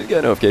 I didn't get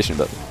a notification,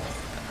 but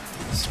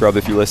Scrub,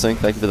 if you're listening,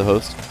 thank you for the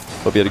host.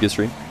 Hope you had a good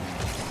stream.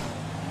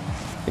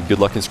 And good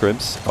luck in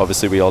scrims.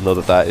 Obviously, we all know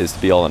that is the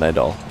be all and end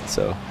all.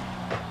 So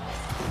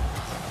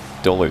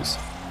don't lose.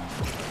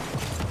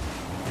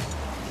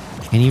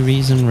 Any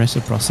reason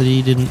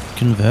Reciprocity didn't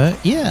convert?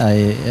 Yeah,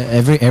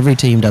 every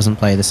team doesn't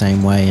play the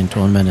same way in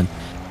tournament, and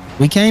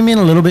we came in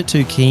a little bit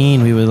too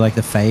keen. We were like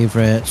the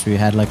favorites. We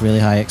had like really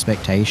high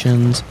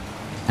expectations,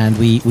 and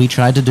we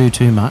tried to do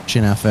too much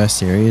in our first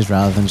series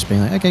rather than just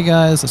being like, okay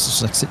guys, let's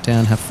just like sit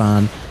down, have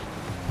fun.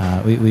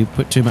 We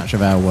put too much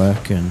of our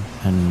work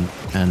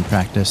and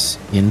practice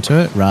into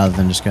it rather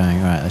than just going,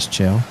 all right, let's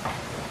chill.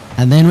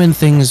 And then when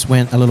things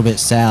went a little bit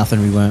south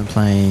and we weren't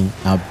playing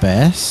our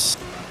best,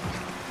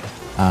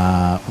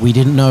 we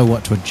didn't know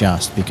what to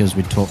adjust because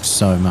we'd talked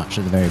so much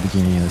at the very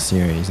beginning of the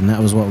series, and that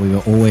was what we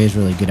were always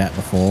really good at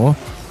before,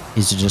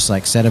 is to just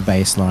like set a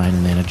baseline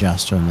and then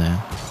adjust from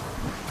there.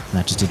 And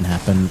that just didn't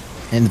happen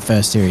in the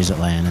first series at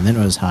LAN, and then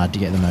it was hard to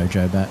get the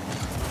mojo back.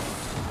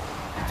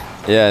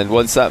 Yeah, and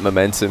once that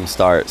momentum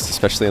starts,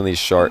 especially in these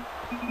short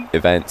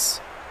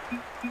events.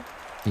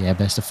 Yeah,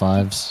 best of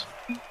fives.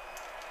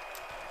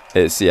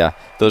 It's,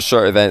 those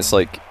short events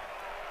like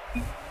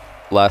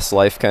last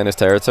life kind of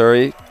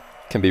territory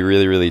can be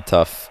really, really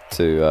tough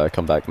to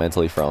come back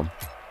mentally from.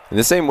 In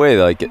the same way,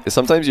 like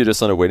sometimes you're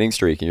just on a winning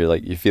streak and you're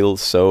like, you feel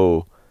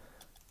so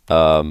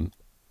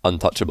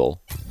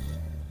untouchable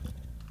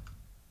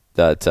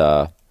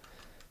that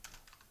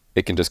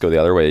it can just go the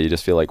other way. You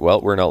just feel like,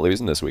 well, we're not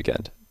losing this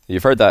weekend.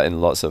 You've heard that in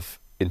lots of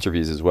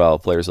interviews as well.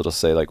 Players will just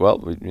say like, well,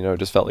 we,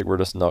 just felt like we're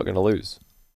just not going to lose.